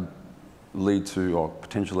mean, that would lead to, or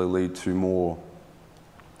potentially lead to more,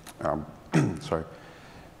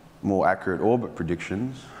 more accurate orbit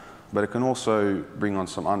predictions, but it can also bring on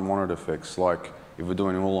some unwanted effects, like if we're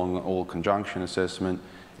doing an all conjunction assessment,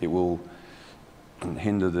 it will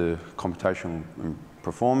hinder the computational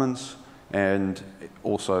performance, and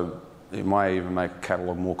also it may even make a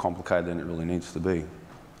catalogue more complicated than it really needs to be.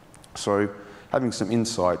 So having some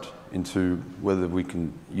insight into whether we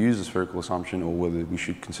can use a spherical assumption or whether we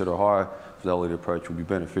should consider a higher fidelity approach will be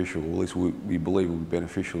beneficial, or at least we believe will be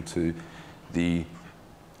beneficial to the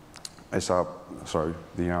at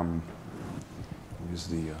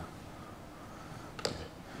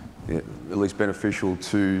least beneficial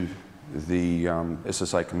to the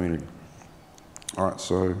SSA community. All right,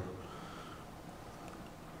 so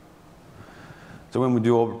when we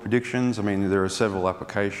do orbit predictions, I mean, there are several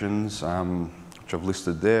applications which I've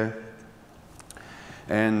listed there.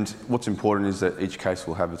 And what's important is that each case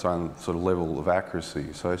will have its own sort of level of accuracy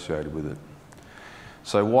associated with it.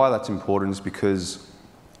 So why that's important is because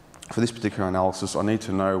for this particular analysis, I need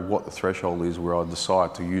to know what the threshold is where I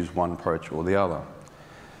decide to use one approach or the other.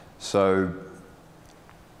 So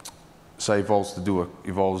say if I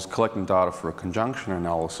was collecting data for a conjunction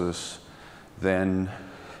analysis, then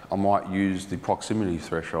I might use the proximity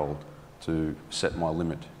threshold to set my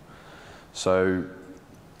limit. So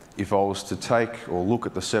if I was to take or look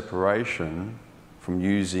at the separation from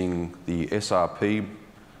using the SRP,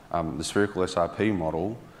 the spherical SRP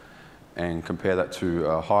model, and compare that to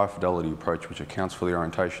a higher fidelity approach which accounts for the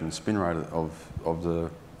orientation and spin rate of the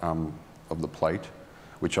plate,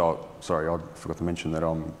 which I forgot to mention that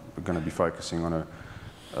I'm going to be focusing on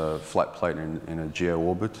a flat plate in a geo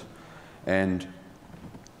orbit. And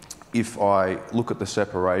if I look at the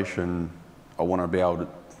separation, I want to be able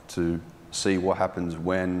to see what happens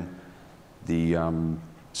when the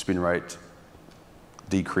spin rate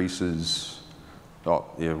decreases.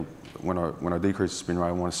 When I decrease the spin rate,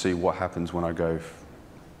 I want to see what happens when I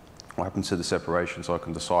what happens to the separation, so I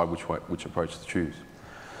can decide which approach to choose.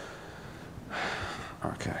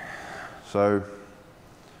 Okay, so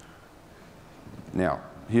now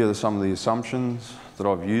here are some of the assumptions that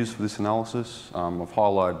I've used for this analysis. I've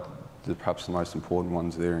highlighted perhaps the most important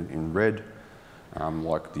ones there in red.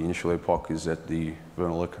 Like the initial epoch is at the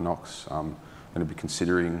vernal equinox. I'm going to be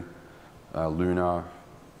considering lunar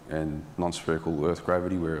and non-spherical Earth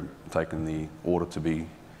gravity, where I'm taking the order to be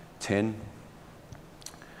 10.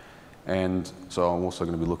 And so I'm also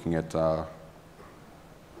going to be looking at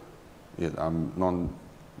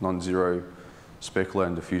non-zero specular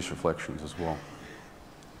and diffuse reflections as well.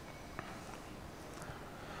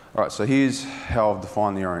 All right, so here's how I've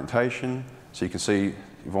defined the orientation. So you can see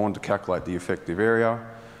if I want to calculate the effective area,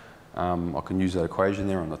 I can use that equation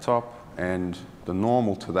there on the top, and the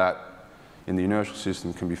normal to that in the inertial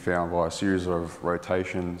system can be found by a series of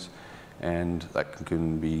rotations, and that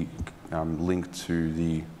can be linked to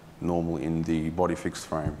the normal in the body fixed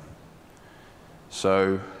frame.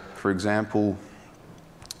 So, for example,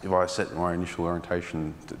 if I set my initial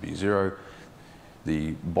orientation to be 0,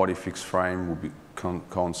 the body fixed frame will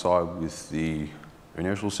coincide with the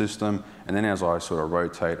inertial system, and then as I sort of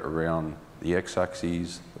rotate around the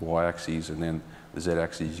x-axis, the y-axis, and then the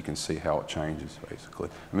z-axis, you can see how it changes, basically.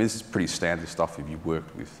 I mean, this is pretty standard stuff if you've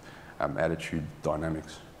worked with attitude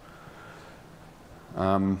dynamics.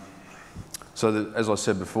 So as I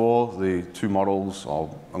said before, the two models,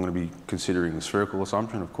 I'm going to be considering the spherical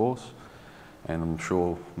assumption, of course, and I'm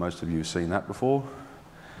sure most of you have seen that before,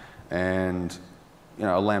 and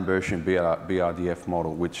a Lambertian BRDF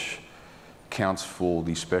model, which counts for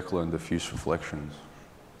the specular and diffuse reflections.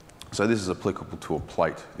 So this is applicable to a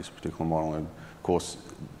plate, this particular model, and of course,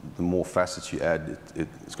 the more facets you add,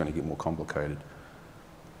 it's going to get more complicated.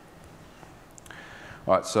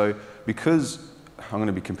 All right, so because I'm going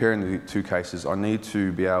to be comparing the two cases, I need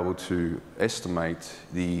to be able to estimate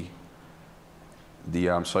the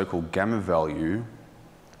so-called gamma value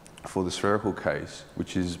for the spherical case,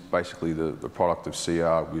 which is basically the product of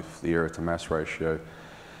CR with the area to mass ratio.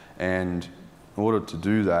 And in order to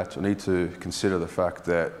do that, I need to consider the fact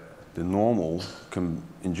that the normal can,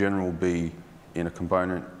 in general, be in a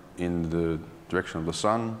component in the direction of the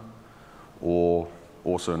sun, or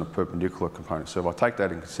also in a perpendicular component. So if I take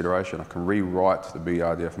that in consideration, I can rewrite the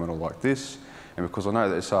BRDF model like this. And because I know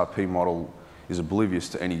the SRP model is oblivious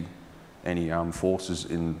to any forces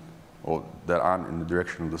that aren't in the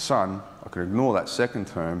direction of the sun, I can ignore that second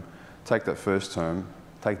term, take that first term,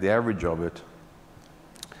 take the average of it,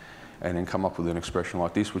 and then come up with an expression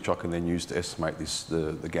like this, which I can then use to estimate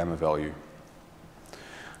the gamma value.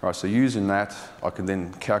 All right, so using that, I can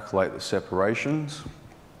then calculate the separations.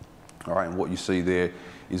 All right, and what you see there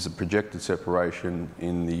is the projected separation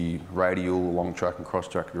in the radial, long track, and cross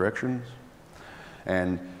track directions.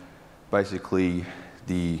 And basically,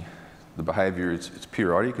 the behavior it's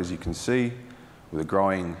periodic, as you can see, with a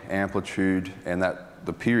growing amplitude, and that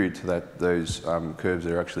the period to those curves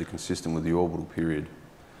are actually consistent with the orbital period.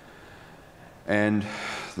 And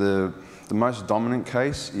the most dominant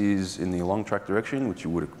case is in the long track direction, which you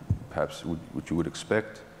would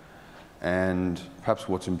expect. And perhaps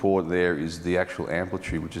what's important there is the actual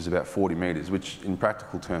amplitude, which is about 40 meters, which in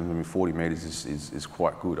practical terms, I mean, 40 meters is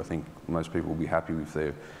quite good. I think most people will be happy with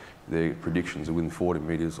their predictions are within 40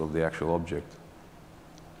 meters of the actual object.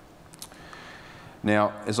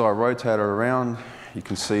 Now, as I rotate it around, you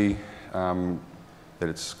can see that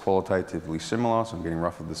it's qualitatively similar, so I'm getting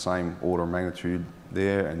roughly the same order of magnitude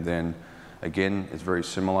there, and then again, it's very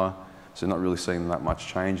similar, so not really seeing that much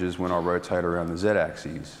changes when I rotate around the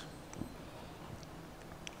z-axis.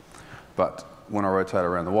 But when I rotate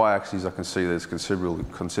around the y-axis, I can see that it's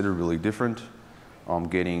considerably different. I'm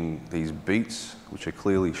getting these beats, which are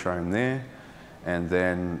clearly shown there, and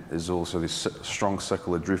then there's also this strong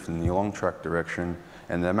secular drift in the long track direction,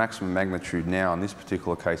 and the maximum magnitude now in this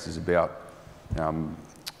particular case is about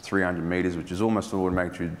 300 meters, which is almost an order of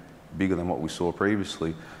magnitude bigger than what we saw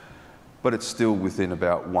previously, but it's still within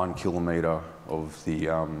about 1 kilometer of the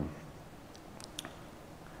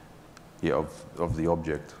of the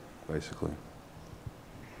object, basically.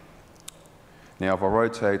 Now, if I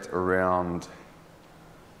rotate around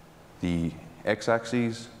the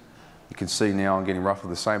x-axis, you can see now I'm getting roughly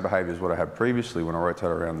the same behavior as what I had previously when I rotate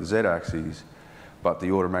around the z-axis, but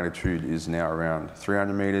the order of magnitude is now around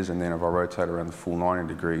 300 meters, and then if I rotate around the full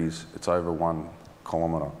 90 degrees, it's over 1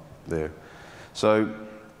 kilometer there. So,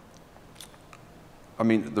 I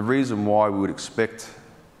mean, the reason why we would expect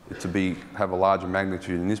it to have a larger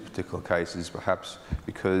magnitude in this particular case is perhaps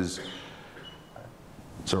because,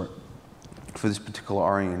 for this particular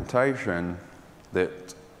orientation,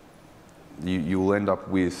 that you will end up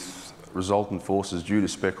with resultant forces due to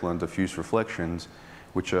speckle and diffuse reflections,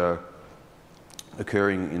 which are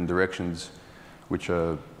occurring in directions which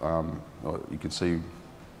are, you can see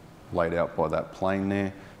laid out by that plane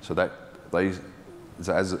there. So that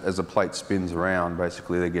as the plate spins around,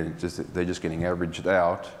 basically they're just getting averaged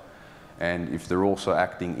out. And if they're also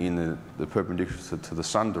acting in the perpendicular to the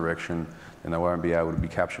sun direction, then they won't be able to be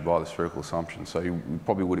captured by the spherical assumption. So you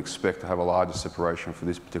probably would expect to have a larger separation for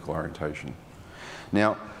this particular orientation.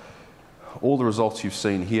 Now, all the results you've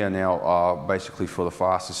seen here now are basically for the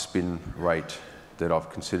fastest spin rate that I've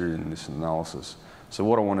considered in this analysis. So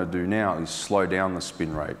what I want to do now is slow down the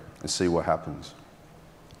spin rate and see what happens.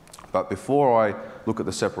 But before I look at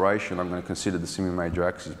the separation, I'm going to consider the semi-major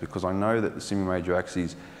axis, because I know that the semi-major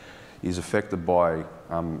axis is affected by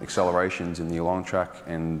accelerations in the along track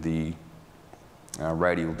and the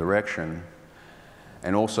radial direction,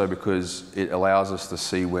 and also because it allows us to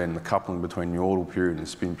see when the coupling between the orbital period and the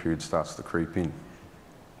spin period starts to creep in.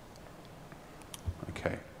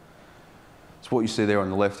 Okay. So what you see there on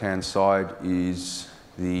the left-hand side is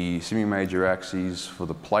the semi-major axes for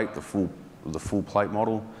the plate, the full plate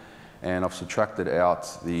model, and I've subtracted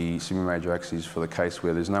out the semi-major axes for the case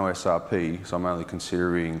where there's no SRP, so I'm only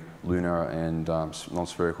considering lunar and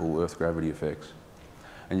non-spherical Earth gravity effects.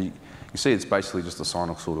 And you see it's basically just a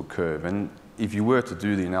sinusoidal curve, and if you were to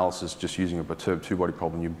do the analysis just using a perturbed two-body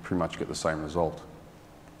problem, you'd pretty much get the same result.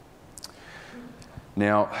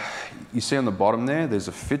 Now, you see on the bottom there, there's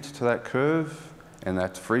a fit to that curve, and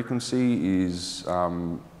that frequency is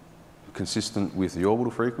consistent with the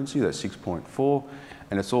orbital frequency, that's 6.4,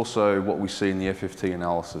 and it's also what we see in the FFT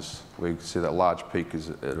analysis, where you can see that large peak is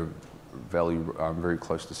at a value very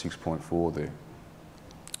close to 6.4 there.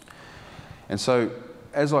 And so,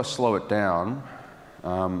 as I slow it down,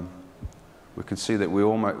 we can see that we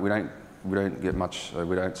don't get much,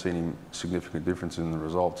 we don't see any significant difference in the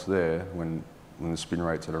results there when the spin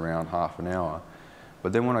rate's at around half an hour.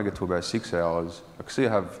 But then when I get to about 6 hours, I can see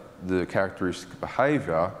I have the characteristic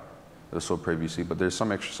behaviour that I saw previously, but there's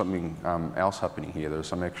something else happening here. There's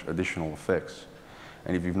some additional effects.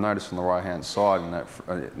 And if you've noticed on the right-hand side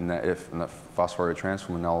in that fast Fourier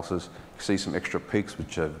transform analysis, you can see some extra peaks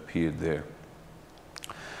which have appeared there.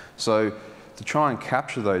 So to try and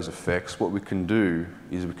capture those effects, what we can do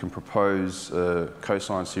is we can propose a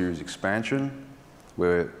cosine series expansion,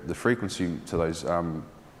 where the frequency to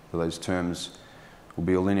those terms will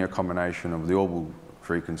be a linear combination of the orbital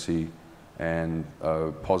frequency and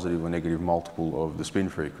a positive or negative multiple of the spin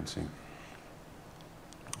frequency.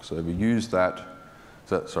 So if we use that's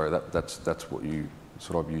what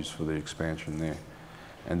I've used for the expansion there.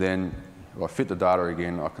 And then if I fit the data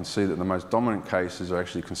again, I can see that the most dominant cases are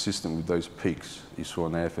actually consistent with those peaks you saw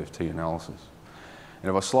in the FFT analysis. And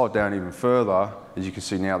if I slow it down even further, as you can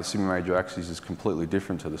see now, the semi-major axis is completely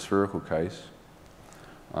different to the spherical case.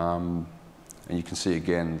 And you can see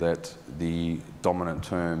again that the dominant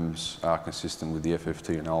terms are consistent with the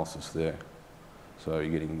FFT analysis there. So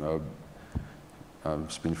you're getting a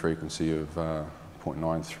spin frequency of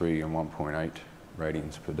 0.93 and 1.8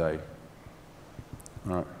 radians per day.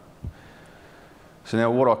 All right. So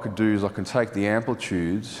now what I could do is I can take the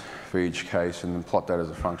amplitudes for each case and then plot that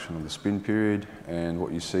as a function of the spin period. And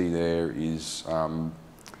what you see there is on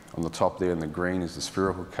the top there in the green is the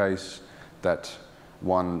spherical case. That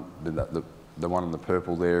one, the one in the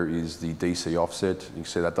purple there is the DC offset. You can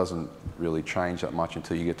see that doesn't really change that much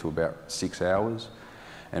until you get to about 6 hours.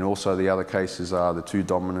 And also the other cases are the two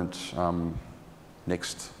dominant,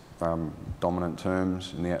 next dominant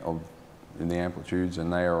terms in the amplitudes,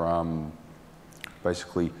 and they are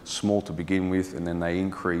basically small to begin with, and then they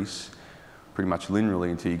increase pretty much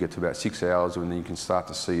linearly until you get to about 6 hours, and then you can start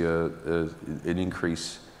to see an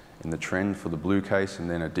increase in the trend for the blue case, and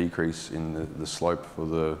then a decrease in the slope for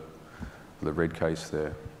the red case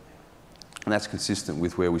there. And that's consistent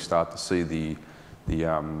with where we start to see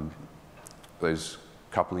those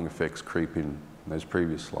coupling effects creep in those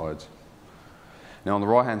previous slides. Now on the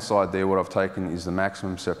right-hand side there, what I've taken is the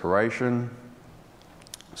maximum separation.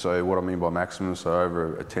 So what I mean by maximum, so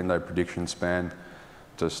over a 10-day prediction span,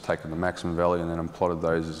 just taken the maximum value and then plotted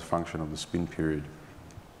those as a function of the spin period.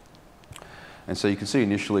 And so you can see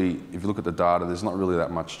initially, if you look at the data, there's not really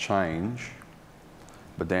that much change.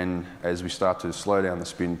 But then as we start to slow down the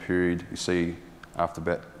spin period, you see after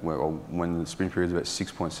about, well, when the spin period is about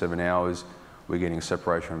 6.7 hours, we're getting a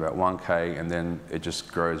separation of about 1K, and then it just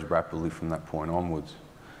grows rapidly from that point onwards.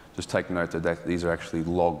 Just take note that these are actually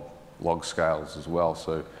log scales as well,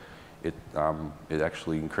 so it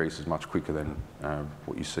actually increases much quicker than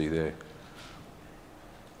what you see there.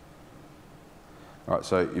 All right,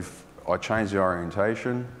 so if I change the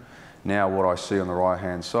orientation, Now what I see on the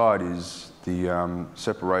right-hand side is the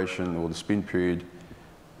separation, or the spin period,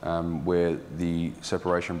 where the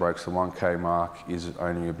separation breaks the 1K mark is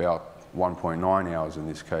only about 1.9 hours in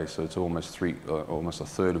this case, so it's almost a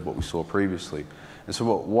third of what we saw previously. And so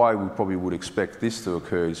why we probably would expect this to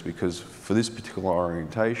occur is because for this particular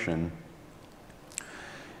orientation,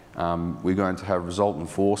 we're going to have resultant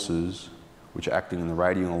forces which are acting in the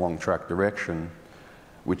radial and long track direction,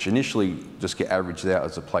 which initially just get averaged out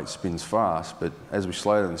as the plate spins fast, but as we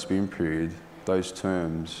slow down the spin period, those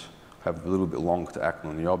terms have a little bit longer to act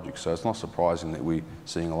on the object. So it's not surprising that we're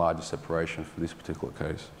seeing a larger separation for this particular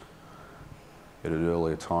case at an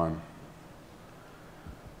earlier time.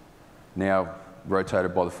 Now,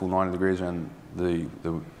 rotated by the full 90 degrees around the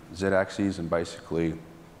z-axis, and basically,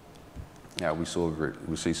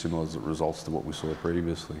 we see similar results to what we saw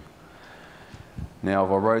previously. Now,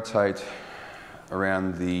 if I rotate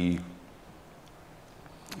around the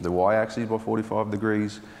y-axis by 45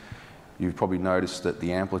 degrees, you've probably noticed that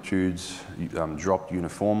the amplitudes dropped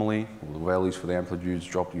uniformly, or the values for the amplitudes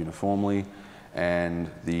dropped uniformly, and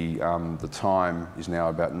the time is now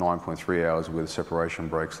about 9.3 hours where the separation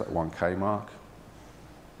breaks that 1K mark.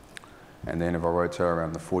 And then if I rotate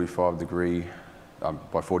around the 45 degree,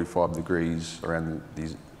 by 45 degrees around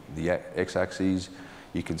the x-axis,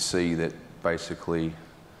 you can see that basically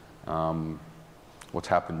what's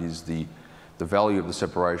happened is the value of the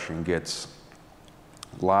separation gets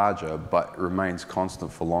larger but remains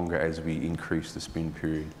constant for longer as we increase the spin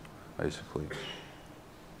period, basically.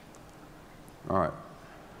 All right.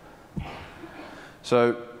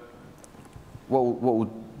 So what we're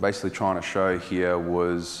basically trying to show here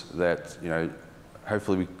was that,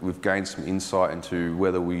 hopefully we've gained some insight into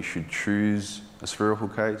whether we should choose a spherical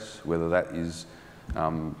case, whether that is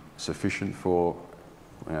sufficient for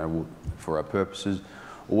our purposes,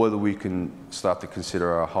 or whether we can start to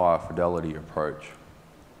consider a higher fidelity approach.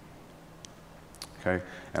 Okay,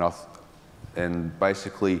 and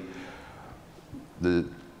basically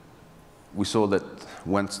we saw that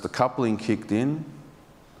once the coupling kicked in,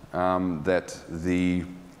 that the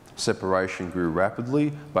separation grew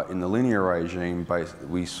rapidly, but in the linear regime,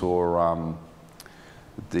 we saw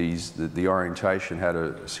the orientation had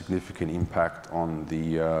a significant impact on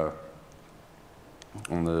the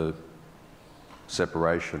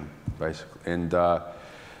separation, basically. And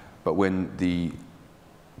but when the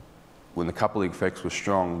coupling effects were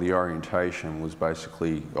strong, the orientation was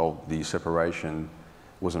basically, the separation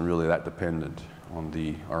wasn't really that dependent on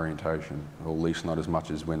the orientation, or at least not as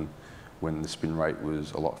much as when the spin rate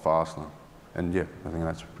was a lot faster. And yeah, I think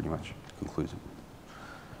that's pretty much conclusive.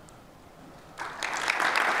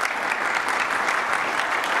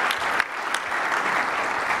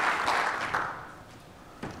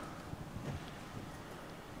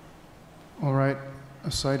 All right,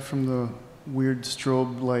 aside from the weird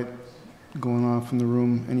strobe light going off in the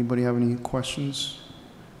room, anybody have any questions?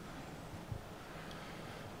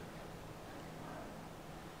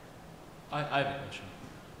 I have a question.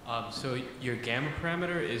 So your gamma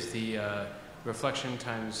parameter is the reflection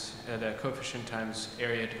times the coefficient times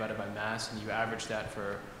area divided by mass, and you average that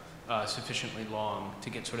for sufficiently long to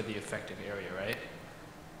get sort of the effective area, right?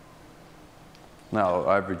 No,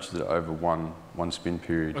 I averaged it over one spin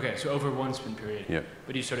period. Okay, so over one spin period. Yeah.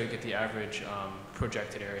 But you sort of get the average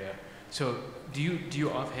projected area. So do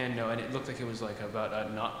you offhand know? And it looked like it was like about a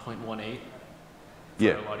 0.18.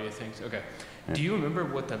 Yeah. A lot of your things. Okay. Yeah. Do you remember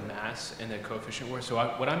what the mass and the coefficient were? So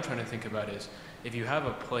what I'm trying to think about is, if you have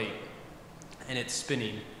a plate and it's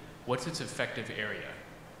spinning, what's its effective area?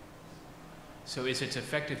 So is its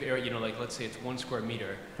effective area, like let's say it's 1 square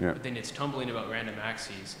meter, yeah, but then it's tumbling about random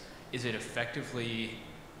axes. Is it effectively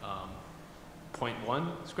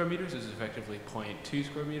 0.1 square meters? Is it effectively 0.2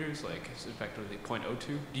 square meters? Like, is it effectively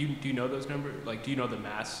 0.02? Do you know those numbers? Like, do you know the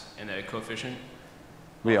mass and the coefficient?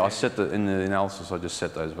 Yeah, in the analysis, I just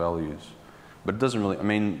set those values. But it doesn't really,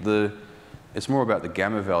 it's more about the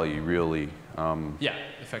gamma value, really. Yeah,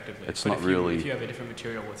 effectively. It's but not really. If you have a different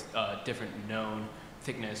material with different known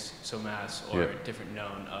thickness, so mass, or different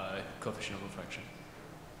known coefficient of reflection.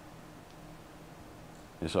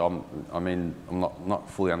 Yeah, so I'm not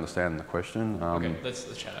fully understanding the question. Okay, let's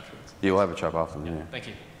chat afterwards. Yeah, we'll have a chat afterwards. Yeah. Thank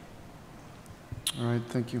you. All right,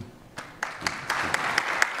 thank you.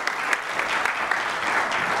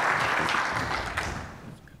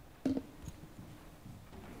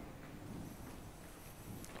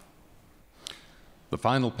 The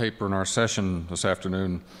final paper in our session this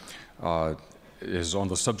afternoon is on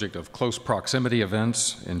the subject of close proximity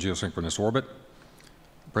events in geosynchronous orbit.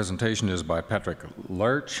 The presentation is by Patrick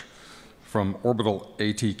Lerch from orbital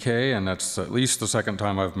ATK, and that's at least the second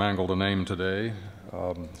time I've mangled a name today,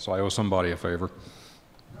 so I owe somebody a favor.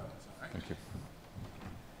 Thank you.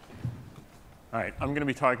 All right, I'm going to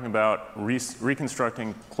be talking about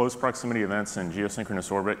reconstructing close proximity events in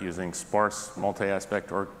geosynchronous orbit using sparse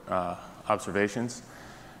multi-aspect observations.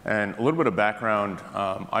 And a little bit of background,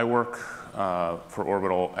 I work for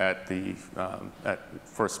Orbital at the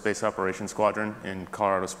First Space Operations Squadron in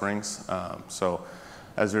Colorado Springs. So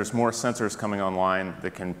as there's more sensors coming online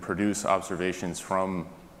that can produce observations from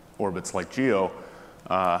orbits like GEO,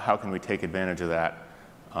 how can we take advantage of that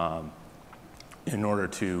in order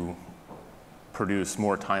to produce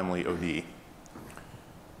more timely OD?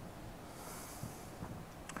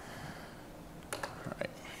 All right.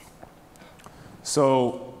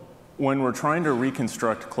 So when we're trying to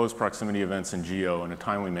reconstruct close proximity events in GEO in a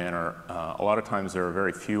timely manner, a lot of times there are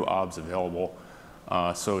very few OBS available.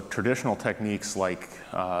 So traditional techniques like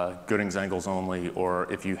Gooding's angles only,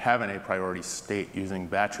 or if you have an a priori state using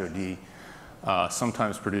batch OD,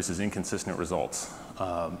 sometimes produces inconsistent results.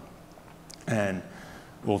 And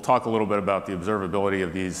we'll talk a little bit about the observability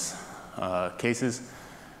of these cases.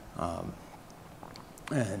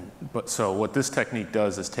 So what this technique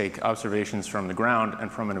does is take observations from the ground and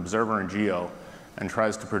from an observer in GEO and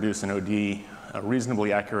tries to produce an OD, a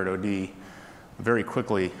reasonably accurate OD, very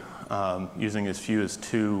quickly using as few as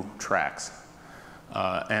 2 tracks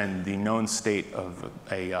and the known state of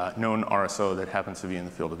a known RSO that happens to be in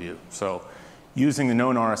the field of view. So using the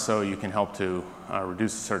known RSO, you can help to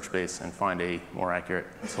reduce the search space and find a more accurate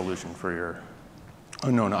solution for your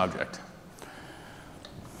unknown object.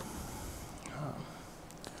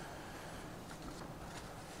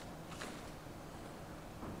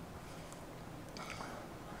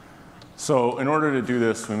 So in order to do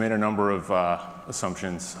this, we made a number of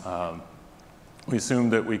assumptions. We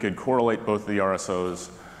assumed that we could correlate both of the RSOs.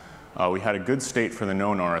 We had a good state for the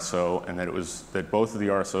known RSO, and that both of the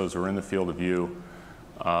RSOs were in the field of view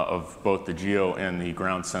of both the GEO and the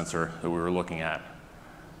ground sensor that we were looking at.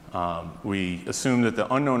 We assumed that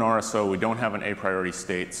the unknown RSO, we don't have an a priori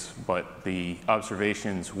states, but the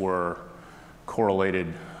observations were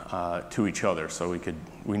correlated to each other, so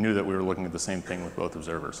we knew that we were looking at the same thing with both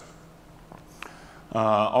observers.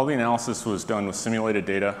 All the analysis was done with simulated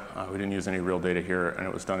data. We didn't use any real data here, and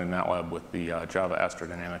it was done in MATLAB with the Java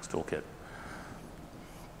Astrodynamics toolkit.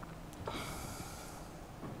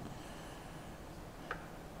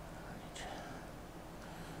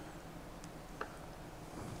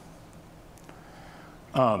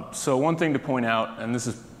 So one thing to point out, and this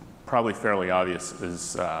is probably fairly obvious,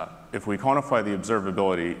 is if we quantify the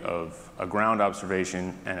observability of a ground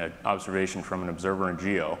observation and an observation from an observer in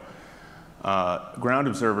GEO, ground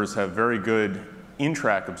observers have very good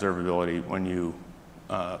in-track observability when you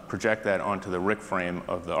project that onto the RIC frame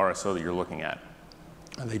of the RSO that you're looking at.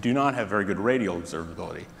 And they do not have very good radial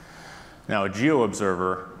observability. Now, a GEO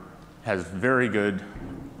observer has very good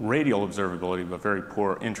radial observability, but very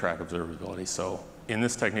poor in-track observability. So in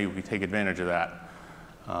this technique, we take advantage of that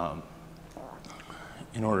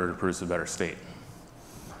in order to produce a better state.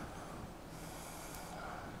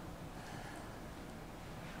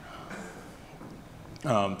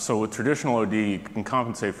 So with traditional OD, you can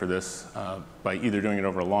compensate for this by either doing it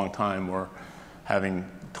over a long time or having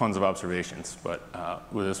tons of observations. But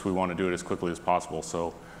with this, we want to do it as quickly as possible.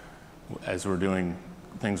 So as we're doing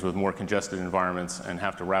things with more congested environments and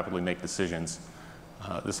have to rapidly make decisions,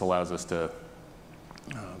 this allows us to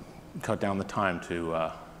cut down the time to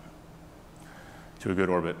a good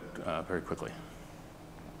orbit very quickly.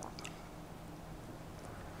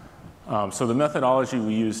 So the methodology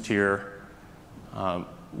we used here,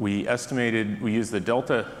 we used the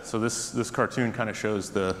delta. So this cartoon kind of shows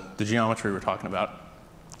the geometry we're talking about.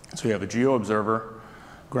 So we have a GEO observer,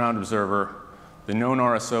 ground observer, the known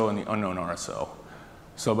RSO, and the unknown RSO.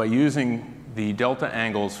 So by using the delta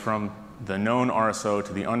angles from the known RSO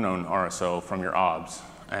to the unknown RSO from your OBS,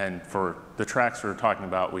 and for the tracks we're talking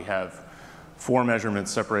about, we have 4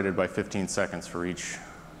 measurements separated by 15 seconds for each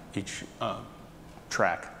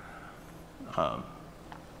track,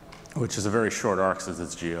 which is a very short arc since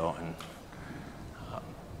it's GEO. And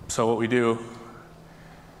so what we do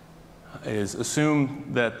is assume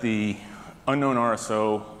that the unknown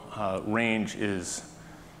RSO range is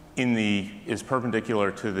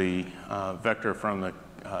perpendicular to the vector from the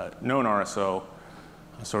known RSO.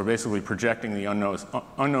 So we're basically projecting the unknown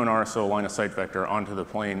RSO line of sight vector onto the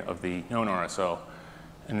plane of the known RSO,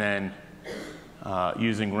 and then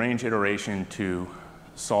using range iteration to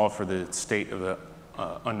solve for the state of the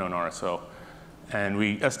unknown RSO. And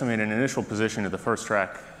we estimate an initial position of the first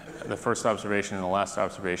track, the first observation and the last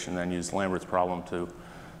observation, then use Lambert's problem to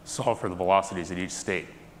solve for the velocities at each state.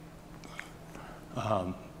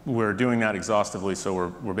 We're doing that exhaustively, so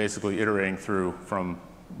we're basically iterating through from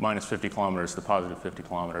minus 50 kilometers to positive 50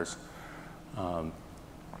 kilometers and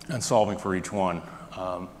solving for each one.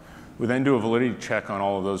 We then do a validity check on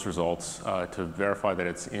all of those results to verify that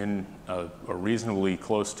it's in a reasonably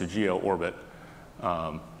close to geo orbit.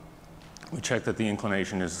 We check that the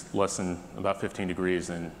inclination is less than about 15 degrees,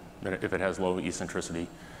 and that if it has low eccentricity,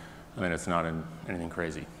 then it's not in anything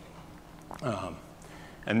crazy.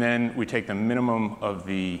 And then we take the minimum of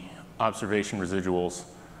the observation residuals,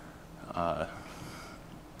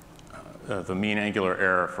 the mean angular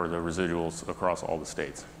error for the residuals across all the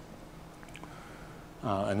states.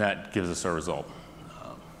 And that gives us our result.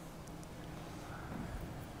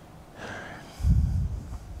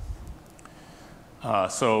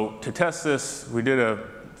 So to test this, we did a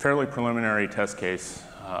fairly preliminary test case.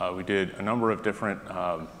 We did a number of different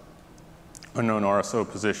unknown RSO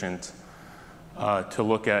positions to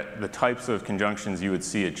look at the types of conjunctions you would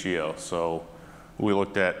see at GEO. So we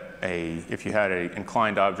looked at if you had an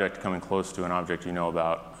inclined object coming close to an object you know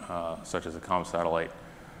about, such as a comm satellite.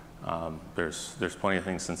 There's plenty of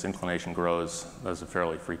things since inclination grows. That's a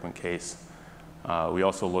fairly frequent case. We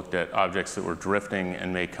also looked at objects that were drifting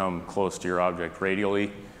and may come close to your object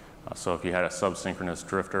radially. So if you had a subsynchronous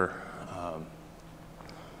drifter,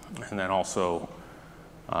 and then also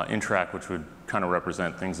in-track, which would kind of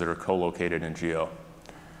represent things that are co-located in GEO.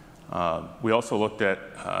 We also looked at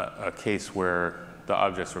a case where the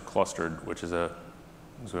objects were clustered, which is, as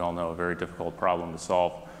we all know, a very difficult problem to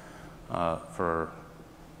solve for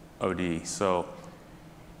OD. So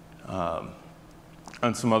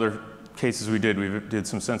on some other cases we did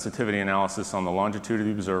some sensitivity analysis on the longitude of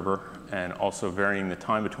the observer and also varying the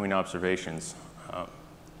time between observations.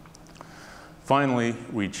 Finally,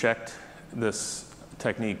 we checked this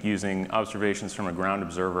technique using observations from a ground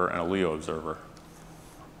observer and a LEO observer.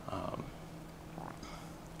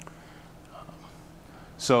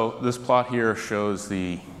 So this plot here shows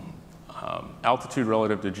the altitude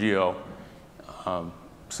relative to GEO,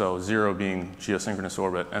 so 0 being geosynchronous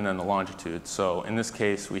orbit, and then the longitude. So in this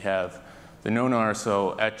case, we have the known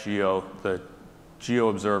RSO at GEO, the GEO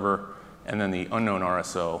observer, and then the unknown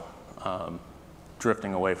RSO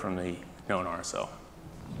drifting away from the known RSO.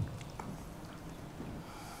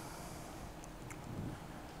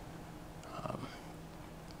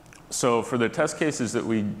 So for the test cases that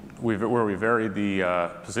where we varied the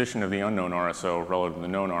position of the unknown RSO relative to the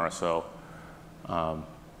known RSO,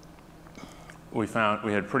 we found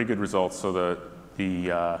we had pretty good results. So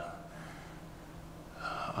the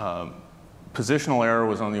positional error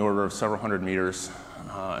was on the order of several hundred meters,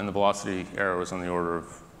 and the velocity error was on the order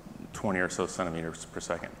of 20 or so centimeters per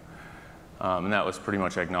second. And that was pretty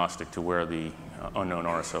much agnostic to where the unknown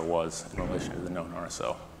RSO was in relation to the known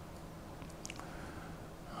RSO.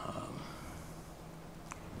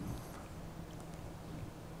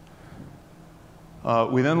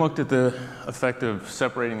 We then looked at the effect of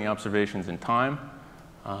separating the observations in time.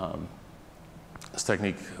 This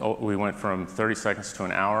technique, we went from 30 seconds to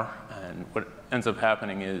an hour, and what ends up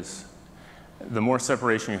happening is the more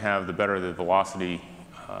separation you have, the better the velocity,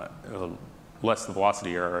 the less the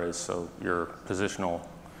velocity error is, so your positional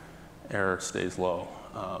error stays low.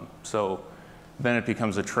 So then it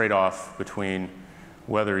becomes a trade-off between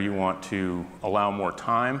whether you want to allow more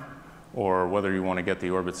time or whether you want to get the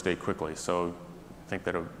orbit state quickly. So I think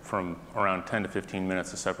that from around 10 to 15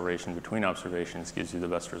 minutes of separation between observations gives you the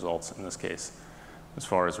best results in this case, as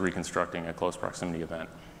far as reconstructing a close proximity event.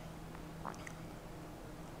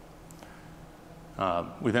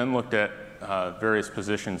 We then looked at various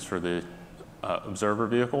positions for the observer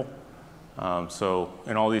vehicle. So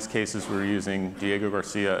in all these cases, we were using Diego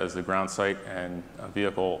Garcia as the ground site and a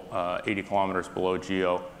vehicle 80 kilometers below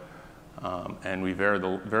GEO. And we varied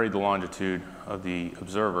the longitude of the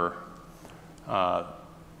observer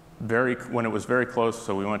when it was very close.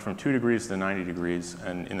 So we went from 2 degrees to 90 degrees.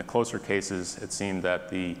 And in the closer cases, it seemed that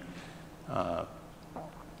the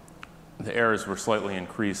errors were slightly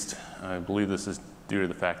increased. I believe this is due to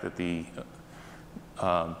the fact that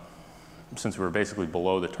since we were basically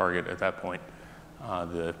below the target at that point,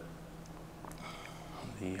 the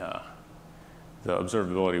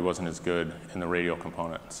observability wasn't as good in the radial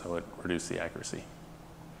component, so it reduced the accuracy.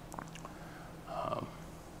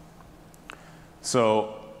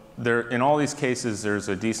 So in all these cases, there's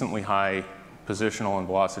a decently high positional and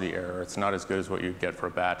velocity error. It's not as good as what you'd get for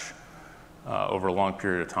a batch over a long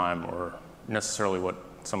period of time, or necessarily what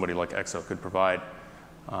somebody like EXO could provide.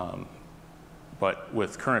 But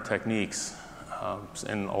with current techniques,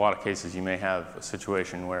 in a lot of cases, you may have a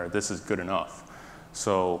situation where this is good enough.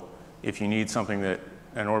 So if you need something that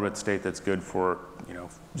an orbit state that's good for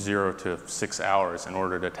 0 to 6 hours in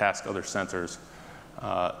order to task other sensors,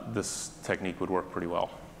 this technique would work pretty well.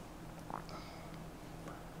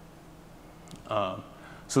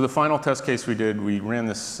 So the final test case we did, we ran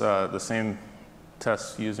this the same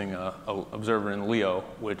test using an observer in LEO,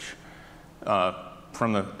 which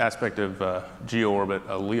from the aspect of geo-orbit,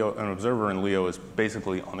 an observer in LEO is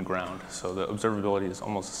basically on the ground. So the observability is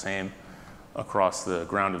almost the same across the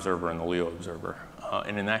ground observer and the LEO observer.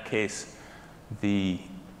 And in that case, the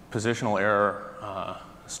positional error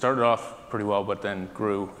started off pretty well, but then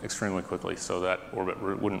grew extremely quickly. So that orbit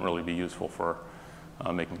wouldn't really be useful for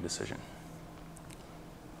making a decision.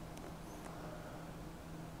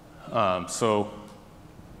 So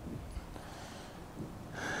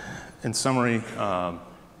in summary,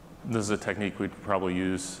 this is a technique we'd probably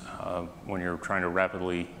use when you're trying to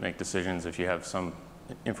rapidly make decisions. If you have some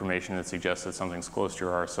information that suggests that something's close to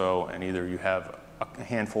your RSO, and either you have a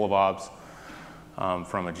handful of obs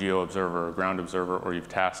from a geo observer or ground observer, or you've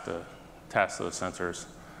tasked those sensors.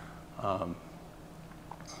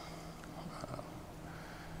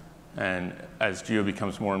 And as geo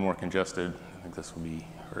becomes more and more congested, I think this will be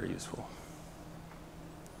very useful.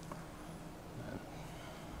 And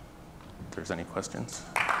if there's any questions.